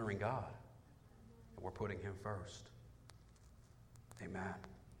 we're honoring God. And we're putting him first. Amen.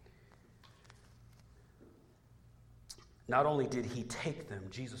 Not only did he take them,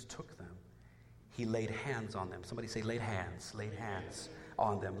 Jesus took them, he laid hands on them. Somebody say laid hands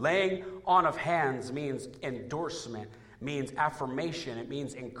on them. Laying on of hands means endorsement, means affirmation, it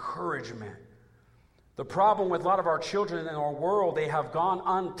means encouragement. The problem with a lot of our children in our world, they have gone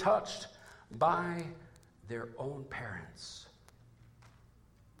untouched by their own parents.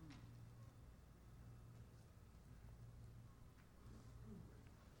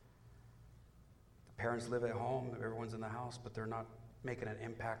 Parents live at home, everyone's in the house, but they're not making an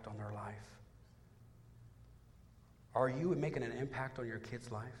impact on their life. Are you making an impact on your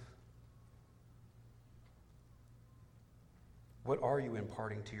kid's life? What are you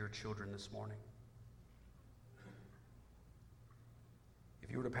imparting to your children this morning? If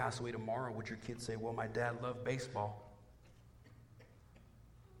you were to pass away tomorrow, would your kids say, well, my dad loved baseball?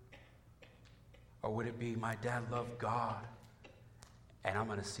 Or would it be, my dad loved God, and I'm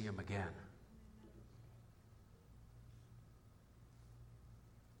going to see him again?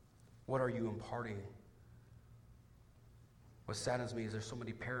 What are you imparting? What saddens me is there's so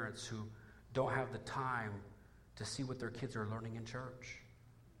many parents who don't have the time to see what their kids are learning in church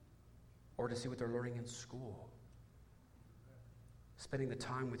or to see what they're learning in school. Spending the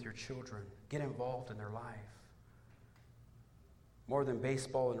time with your children. Get involved in their life. More than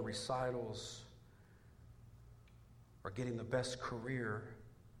baseball and recitals or getting the best career,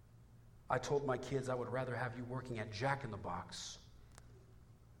 I told my kids I would rather have you working at Jack in the Box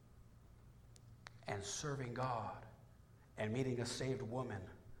and serving God and meeting a saved woman.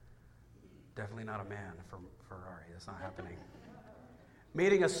 Definitely not a man for Ferrari. That's not happening.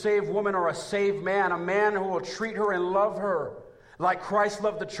 Meeting a saved woman or a saved man, a man who will treat her and love her like Christ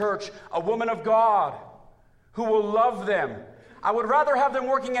loved the church, a woman of God who will love them. I would rather have them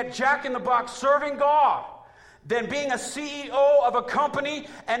working at Jack in the Box serving God than being a CEO of a company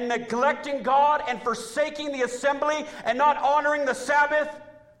and neglecting God and forsaking the assembly and not honoring the Sabbath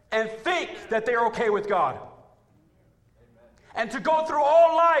and think that they're okay with God. And to go through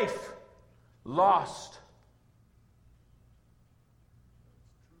all life lost.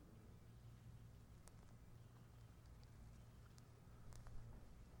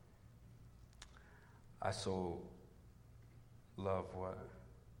 I so love what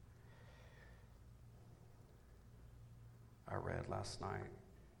I read last night.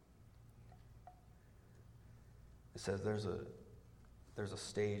 It says there's a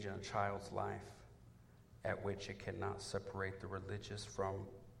stage in a child's life at which it cannot separate the religious from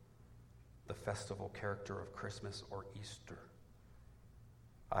the festival character of Christmas or Easter.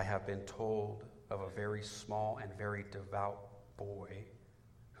 I have been told of a very small and very devout boy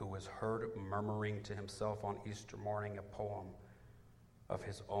who was heard murmuring to himself on Easter morning a poem of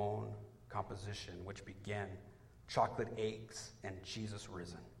his own composition, which began, "Chocolate eggs and Jesus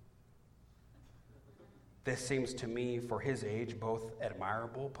risen." This seems to me, for his age, both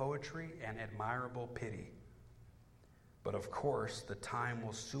admirable poetry and admirable pity. But of course, the time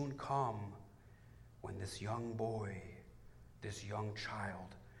will soon come when this young boy, this young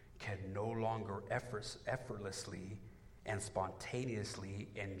child, can no longer effortlessly and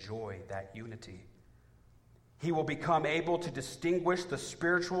spontaneously enjoy that unity. He will become able to distinguish the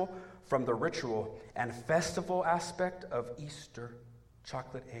spiritual from the ritual and festival aspect of Easter.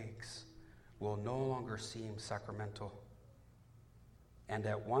 Chocolate eggs will no longer seem sacramental. And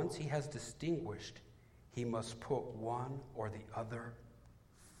at once he has distinguished, he must put one or the other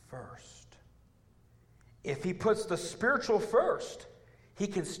first. If he puts the spiritual first, he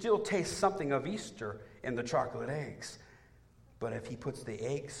can still taste something of Easter in the chocolate eggs. But if he puts the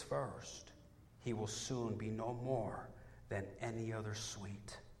eggs first, he will soon be no more than any other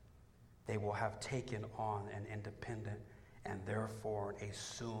sweet. They will have taken on an independent and therefore a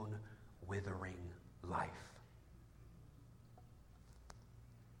soon withering life.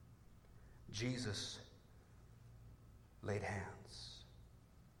 Jesus laid hands.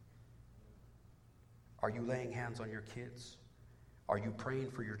 Are you laying hands on your kids? Are you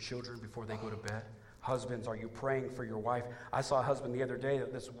praying for your children before they go to bed? Husbands, are you praying for your wife? I saw a husband the other day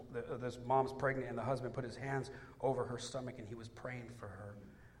that this mom's pregnant and the husband put his hands over her stomach and he was praying for her,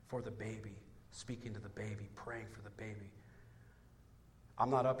 for the baby, speaking to the baby, praying for the baby.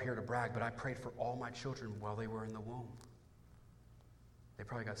 I'm not up here to brag, but I prayed for all my children while they were in the womb. They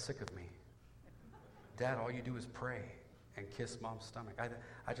probably got sick of me. Dad, all you do is pray and kiss mom's stomach.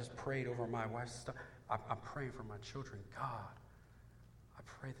 I just prayed over my wife's stomach. I'm praying for my children. God, I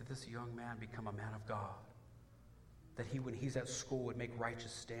pray that this young man become a man of God. That he, when he's at school, would make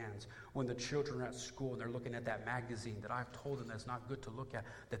righteous stands. When the children are at school and they're looking at that magazine that I've told them that's not good to look at,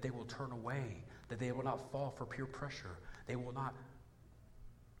 that they will turn away, that they will not fall for peer pressure. They will not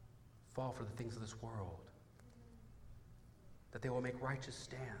fall for the things of this world. That they will make righteous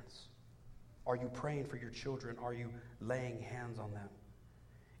stands. Are you praying for your children? Are you laying hands on them?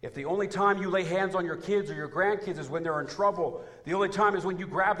 If the only time you lay hands on your kids or your grandkids is when they're in trouble, the only time is when you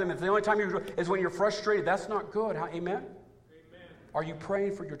grab them, if the only time is when you're frustrated, that's not good. Huh? Amen? Amen? Are you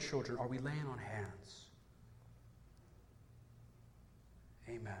praying for your children? Are we laying on hands?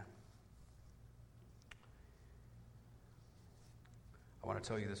 Amen. I want to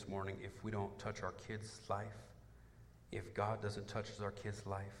tell you this morning, if we don't touch our kids' life, if God doesn't touch our kids'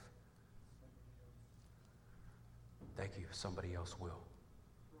 life, thank you, somebody else will.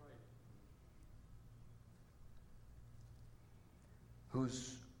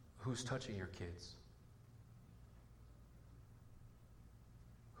 Who's touching your kids?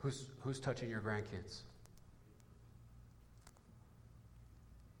 Who's touching your grandkids?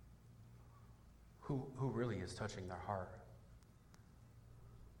 Who really is touching their heart?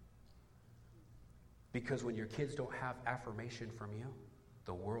 Because when your kids don't have affirmation from you,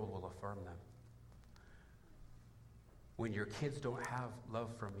 the world will affirm them. When your kids don't have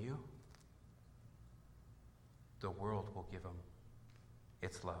love from you, the world will give them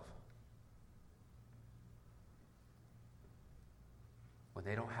its love. When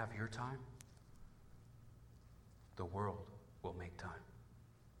they don't have your time, the world will make time.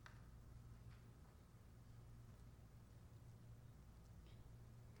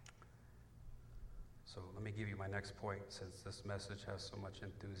 So let me give you my next point, since this message has so much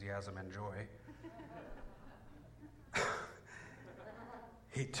enthusiasm and joy.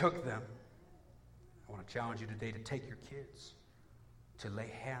 He took them. I want to challenge you today to take your kids, to lay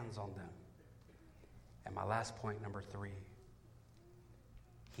hands on them. And my last point, number 3,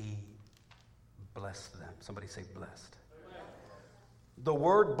 he blessed them. Somebody say blessed. The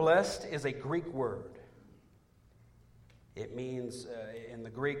word blessed is a Greek word. It means, in the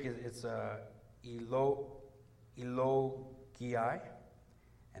Greek, it's elogiai,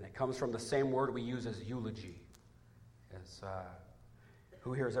 and it comes from the same word we use as eulogy.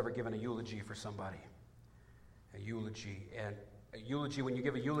 Who here has ever given a eulogy for somebody? A eulogy. And a eulogy, when you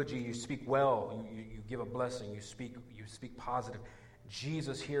give a eulogy, you speak well, you give a blessing, you speak positive.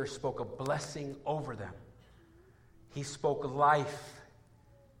 Jesus here spoke a blessing over them. He spoke life.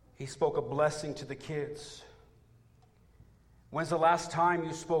 He spoke a blessing to the kids. When's the last time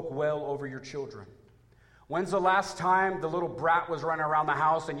you spoke well over your children? When's the last time the little brat was running around the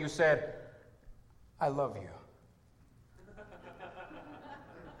house and you said, I love you?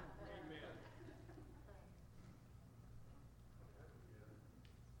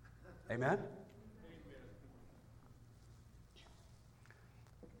 Amen?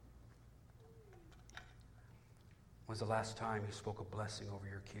 When's the last time you spoke a blessing over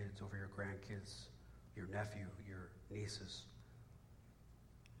your kids, over your grandkids, your nephew, your nieces?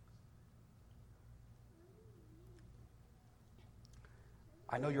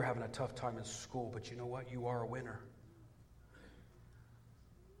 I know you're having a tough time in school, but you know what? You are a winner.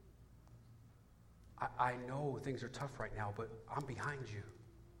 I know things are tough right now, but I'm behind you.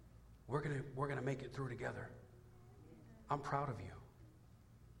 We're gonna make it through together. I'm proud of you.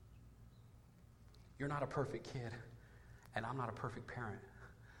 You're not a perfect kid, and I'm not a perfect parent,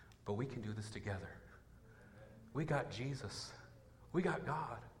 but we can do this together. We got Jesus. We got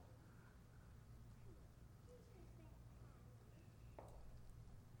God.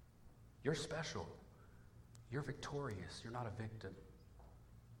 You're special. You're victorious. You're not a victim.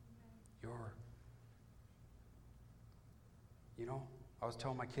 I was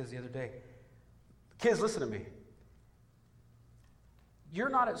telling my kids the other day, kids, listen to me. You're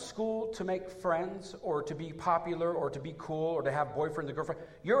not at school to make friends or to be popular or to be cool or to have boyfriend and girlfriend.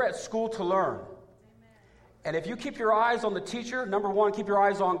 You're at school to learn. Amen. And if you keep your eyes on the teacher, number one, keep your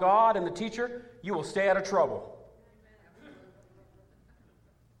eyes on God and the teacher, you will stay out of trouble. Amen.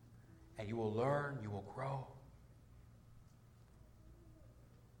 And you will learn, you will grow.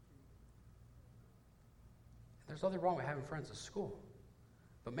 There's nothing wrong with having friends at school,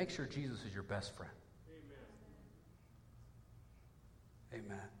 but make sure Jesus is your best friend.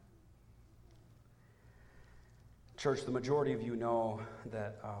 Amen. Church, the majority of you know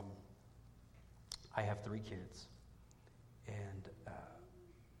that I have 3 kids, and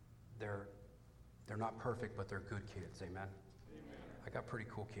they're not perfect, but they're good kids. Amen. I got pretty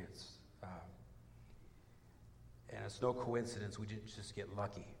cool kids, and it's no coincidence we didn't just get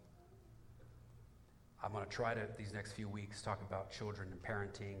lucky. I'm going to try to, these next few weeks, talk about children and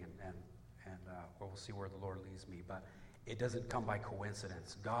parenting, and we'll see where the Lord leads me. But it doesn't come by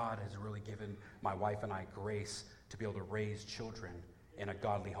coincidence. God has really given my wife and I grace to be able to raise children in a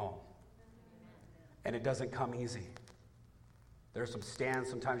godly home. And it doesn't come easy. There are some stands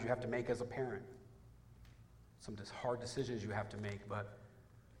sometimes you have to make as a parent. Some hard decisions you have to make. But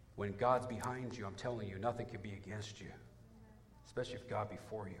when God's behind you, I'm telling you, nothing can be against you. Especially if God be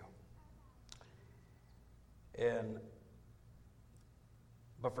for you.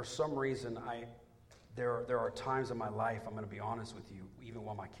 But for some reason, there are times in my life, I'm going to be honest with you, even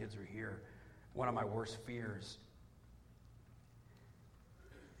while my kids are here, one of my worst fears,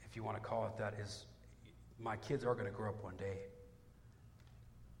 if you want to call it that, is my kids are going to grow up one day.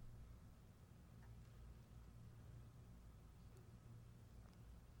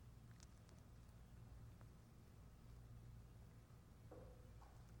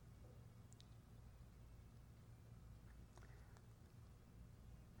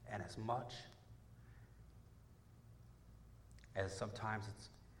 And as much as sometimes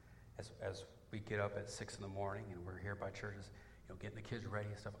it's as we get up at 6 in the morning and we're here by churches, getting the kids ready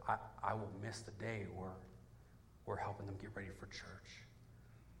and stuff, I will miss the day where we're helping them get ready for church.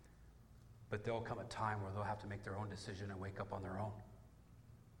 But there'll come a time where they'll have to make their own decision and wake up on their own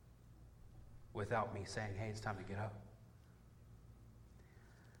without me saying, hey, it's time to get up.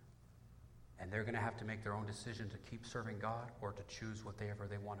 And they're going to have to make their own decision to keep serving God or to choose whatever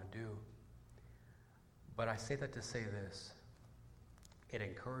they want to do. But I say that to say this. It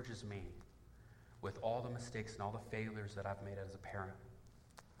encourages me with all the mistakes and all the failures that I've made as a parent.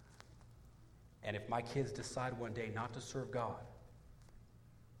 And if my kids decide one day not to serve God,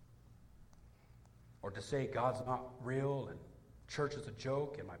 or to say God's not real and church is a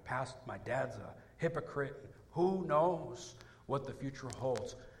joke and my dad's a hypocrite. Who knows what the future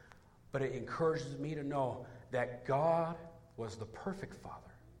holds? But it encourages me to know that God was the perfect Father.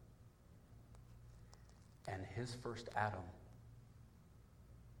 And his first Adam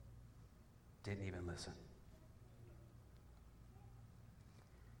didn't even listen.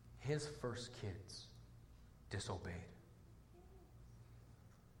 His first kids disobeyed.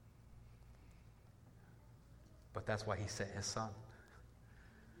 But that's why he sent his son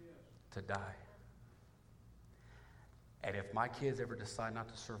to die. And if my kids ever decide not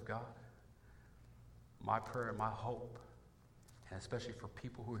to serve God, my prayer and my hope, and especially for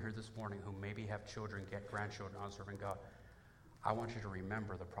people who are here this morning who maybe have children, get grandchildren not serving God, I want you to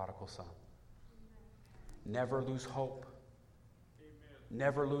remember the prodigal son. Never lose hope. Amen.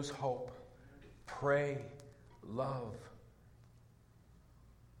 Never lose hope. Pray, love.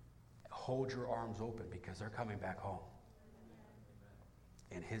 Hold your arms open because they're coming back home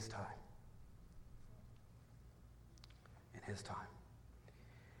in his time. In his time.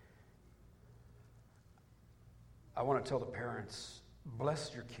 I want to tell the parents,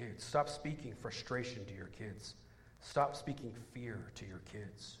 bless your kids. Stop speaking frustration to your kids. Stop speaking fear to your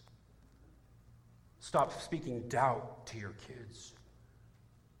kids. Stop speaking doubt to your kids.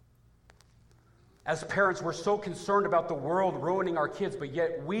 As parents, we're so concerned about the world ruining our kids, but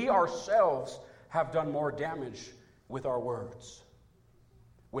yet we ourselves have done more damage with our words,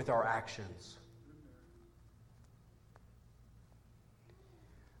 with our actions.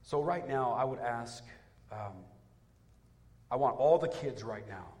 So right now, I would ask, I want all the kids right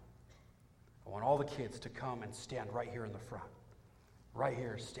now, I want all the kids to come and stand right here in the front. Right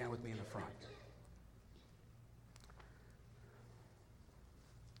here, stand with me in the front.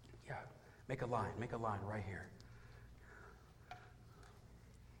 Yeah, make a line right here.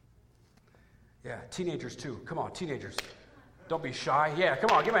 Yeah, teenagers too. Come on, teenagers. Don't be shy. Yeah,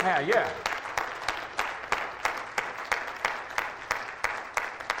 come on, give me a hand. Yeah.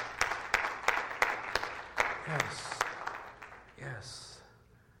 Yes. Yes.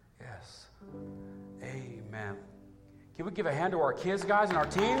 Yes. Amen. Can we give a hand to our kids, guys, and our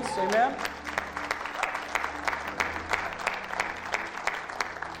teens? Amen.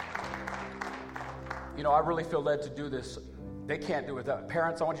 You know, I really feel led to do this. They can't do it.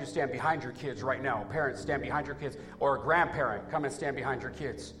 Parents, I want you to stand behind your kids right now. Parents, stand behind your kids. Or a grandparent, come and stand behind your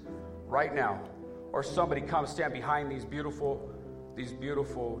kids right now. Or somebody come stand behind these beautiful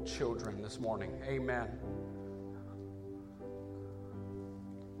children this morning. Amen.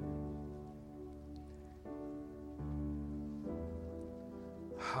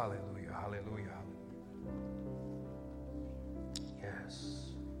 Hallelujah, hallelujah. Yes.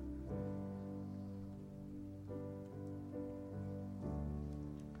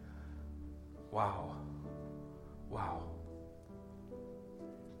 Wow. Wow.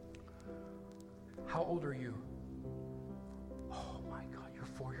 How old are you? Oh my God, you're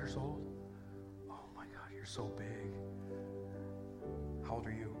 4 years old? Oh my God, you're so big. How old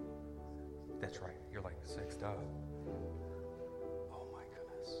are you? That's right, you're like 6, duh. Oh my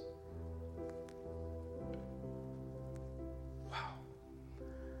goodness. Wow.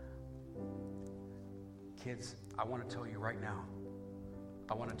 Kids, I want to tell you right now.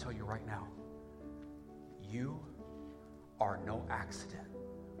 You are no accident.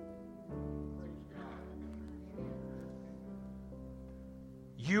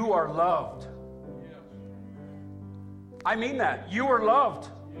 You are loved. I mean that. You are loved.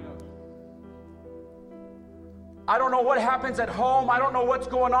 I don't know what happens at home. I don't know what's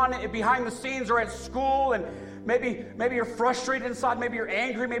going on behind the scenes or at school. And maybe you're frustrated inside. Maybe you're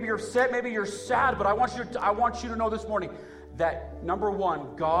angry. Maybe you're upset. Maybe you're sad. But I want you to know this morning that, number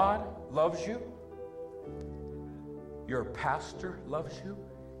one, God loves you. Your pastor loves you.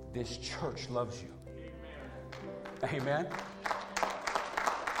 This church loves you. Amen.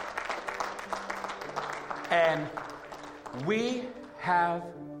 And we have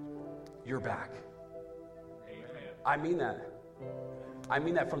your back. I mean that. I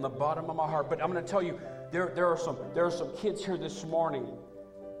mean that from the bottom of my heart. But I'm going to tell you, there are some kids here this morning.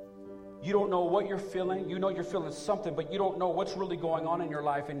 You don't know what you're feeling. You know you're feeling something, but you don't know what's really going on in your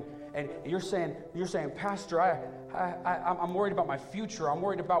life. And you're saying, Pastor, I'm worried about my future. I'm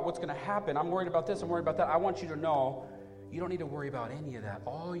worried about what's going to happen. I'm worried about this. I'm worried about that. I want you to know you don't need to worry about any of that.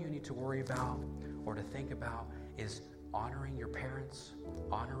 All you need to worry about or to think about is honoring your parents,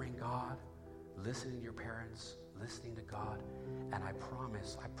 honoring God, listening to your parents, listening to God. And I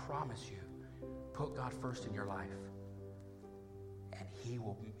promise you, put God first in your life, and He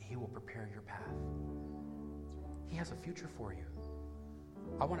will prepare your path. He has a future for you.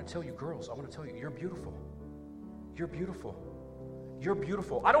 I want to tell you, girls, you're beautiful. You're beautiful. You're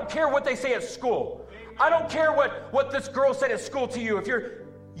beautiful. I don't care what they say at school. I don't care what this girl said at school to you. If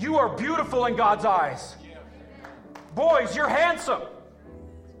you are beautiful in God's eyes. Boys, you're handsome.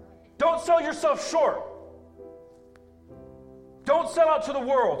 Don't sell yourself short. Don't sell out to the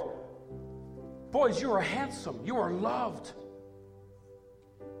world. Boys, you are handsome. You are loved.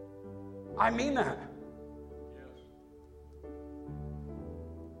 I mean that.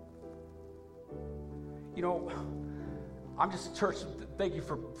 You know, I'm just, church, thank you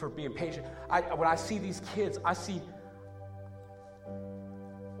for being patient. When I see these kids, I see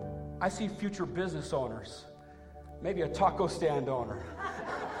future business owners, maybe a taco stand owner.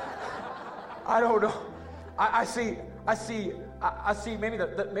 I don't know. I see maybe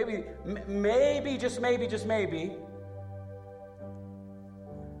maybe just maybe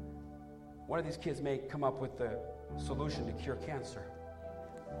one of these kids may come up with the solution to cure cancer.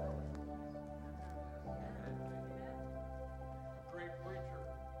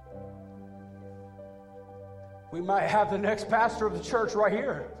 We might have the next pastor of the church right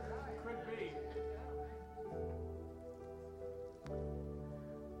here. Could be.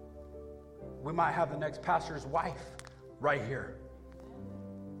 We might have the next pastor's wife right here.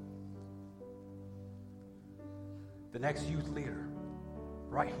 The next youth leader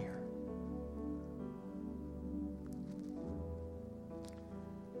right here.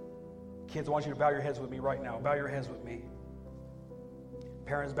 Kids, I want you to bow your heads with me right now. Bow your heads with me.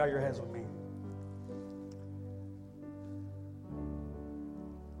 Parents, bow your heads with me.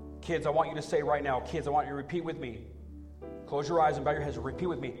 Kids, I want you to say right now, kids, I want you to repeat with me. Close your eyes and bow your heads and repeat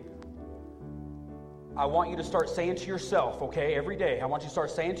with me. I want you to start saying to yourself, okay, every day, I want you to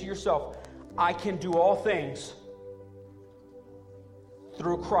start saying to yourself, I can do all things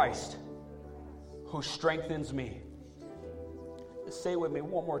through Christ who strengthens me. Say it with me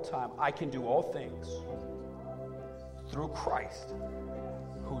one more time. I can do all things through Christ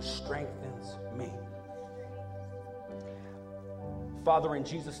who strengthens me. Father, in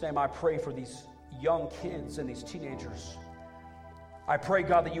Jesus' name, I pray for these young kids and these teenagers. I pray,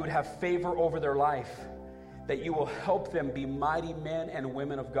 God, that you would have favor over their life, that you will help them be mighty men and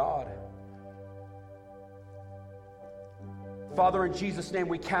women of God. Father, in Jesus' name,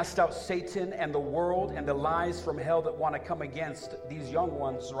 we cast out Satan and the world and the lies from hell that want to come against these young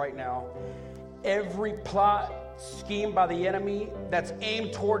ones right now. Every plot, scheme by the enemy that's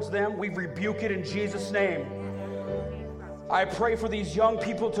aimed towards them, we rebuke it in Jesus' name. I pray for these young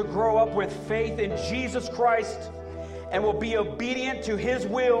people to grow up with faith in Jesus Christ and will be obedient to His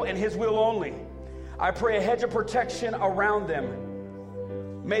will and His will only. I pray a hedge of protection around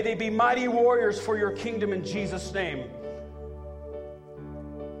them. May they be mighty warriors for your kingdom in Jesus' name.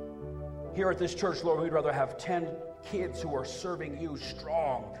 Here at this church, Lord, we'd rather have 10 kids who are serving you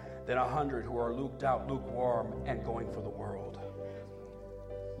strong than 100 who are lukewarm, and going for the world.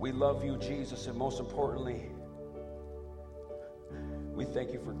 We love you, Jesus, and most importantly, we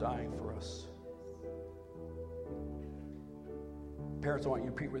thank you for dying for us. Parents, I want you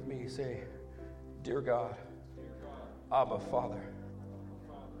to repeat with me. Say, Dear God, Abba, Father,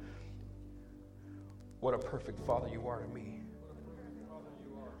 what a perfect Father you are to me.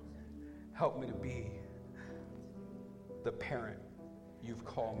 Help me to be the parent you've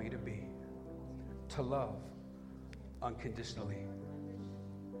called me to be, to love unconditionally,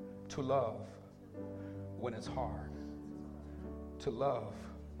 to love when it's hard, to love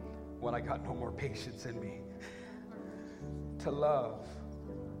when I got no more patience in me, to love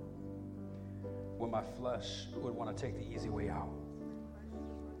when my flesh would want to take the easy way out.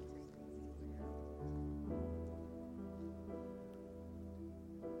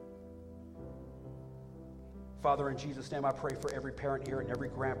 Father, in Jesus' name, I pray for every parent here and every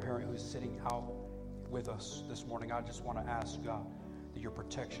grandparent who's sitting out with us this morning. I just want to ask, God, that your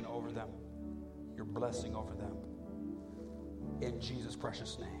protection over them, your blessing over them. In Jesus'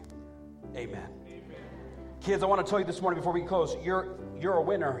 precious name, amen. Amen. Kids, I want to tell you this morning before we close, you're a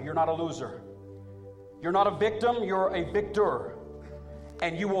winner. You're not a loser. You're not a victim. You're a victor.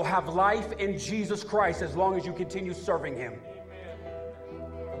 And you will have life in Jesus Christ as long as you continue serving Him.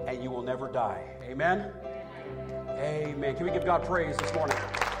 Amen. And you will never die. Amen? Amen. Can we give God praise this morning?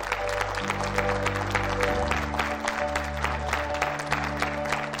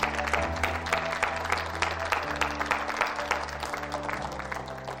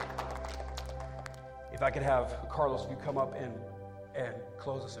 If I could have Carlos, if you come up and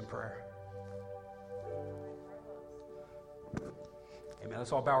close us in prayer. Amen.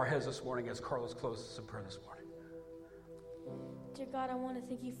 Let's all bow our heads this morning as Carlos closes us in prayer this morning. Dear God, I want to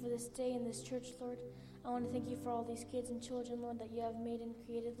thank you for this day in this church, Lord. I want to thank you for all these kids and children, Lord, that you have made and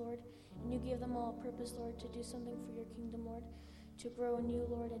created, Lord. And you gave them all a purpose, Lord, to do something for your kingdom, Lord, to grow in you,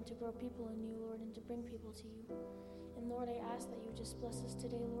 Lord, and to grow people in you, Lord, and to bring people to you. And Lord, I ask that you just bless us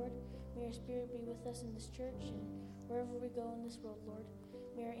today, Lord. May your spirit be with us in this church and wherever we go in this world, Lord.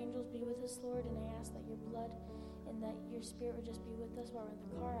 May our angels be with us, Lord, and I ask that your blood and that your spirit would just be with us while we're in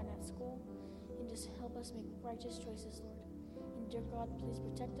the car and at school, and just help us make righteous choices, Lord. And dear God, please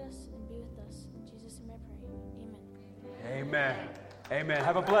protect us and be with us. In Jesus' name I pray. Amen. Amen. Amen.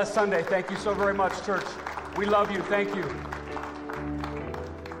 Have a blessed Sunday. Thank you so very much, church. We love you. Thank you.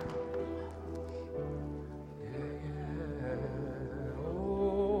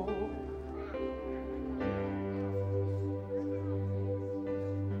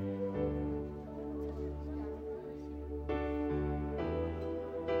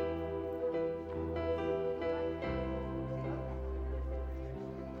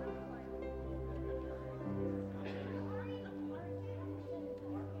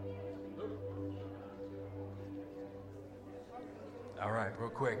 All right, real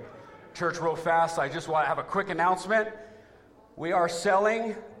quick. Church, real fast, I just want to have a quick announcement. We are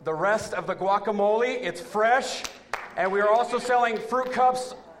selling the rest of the guacamole. It's fresh. And we are also selling fruit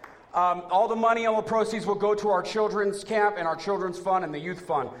cups. All the money, all the proceeds will go to our children's camp and our children's fund and the youth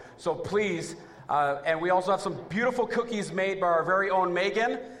fund. So please, and we also have some beautiful cookies made by our very own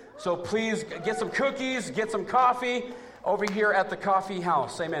Megan. So please get some cookies, get some coffee over here at the coffee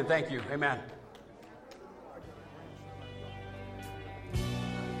house. Amen. Thank you. Amen.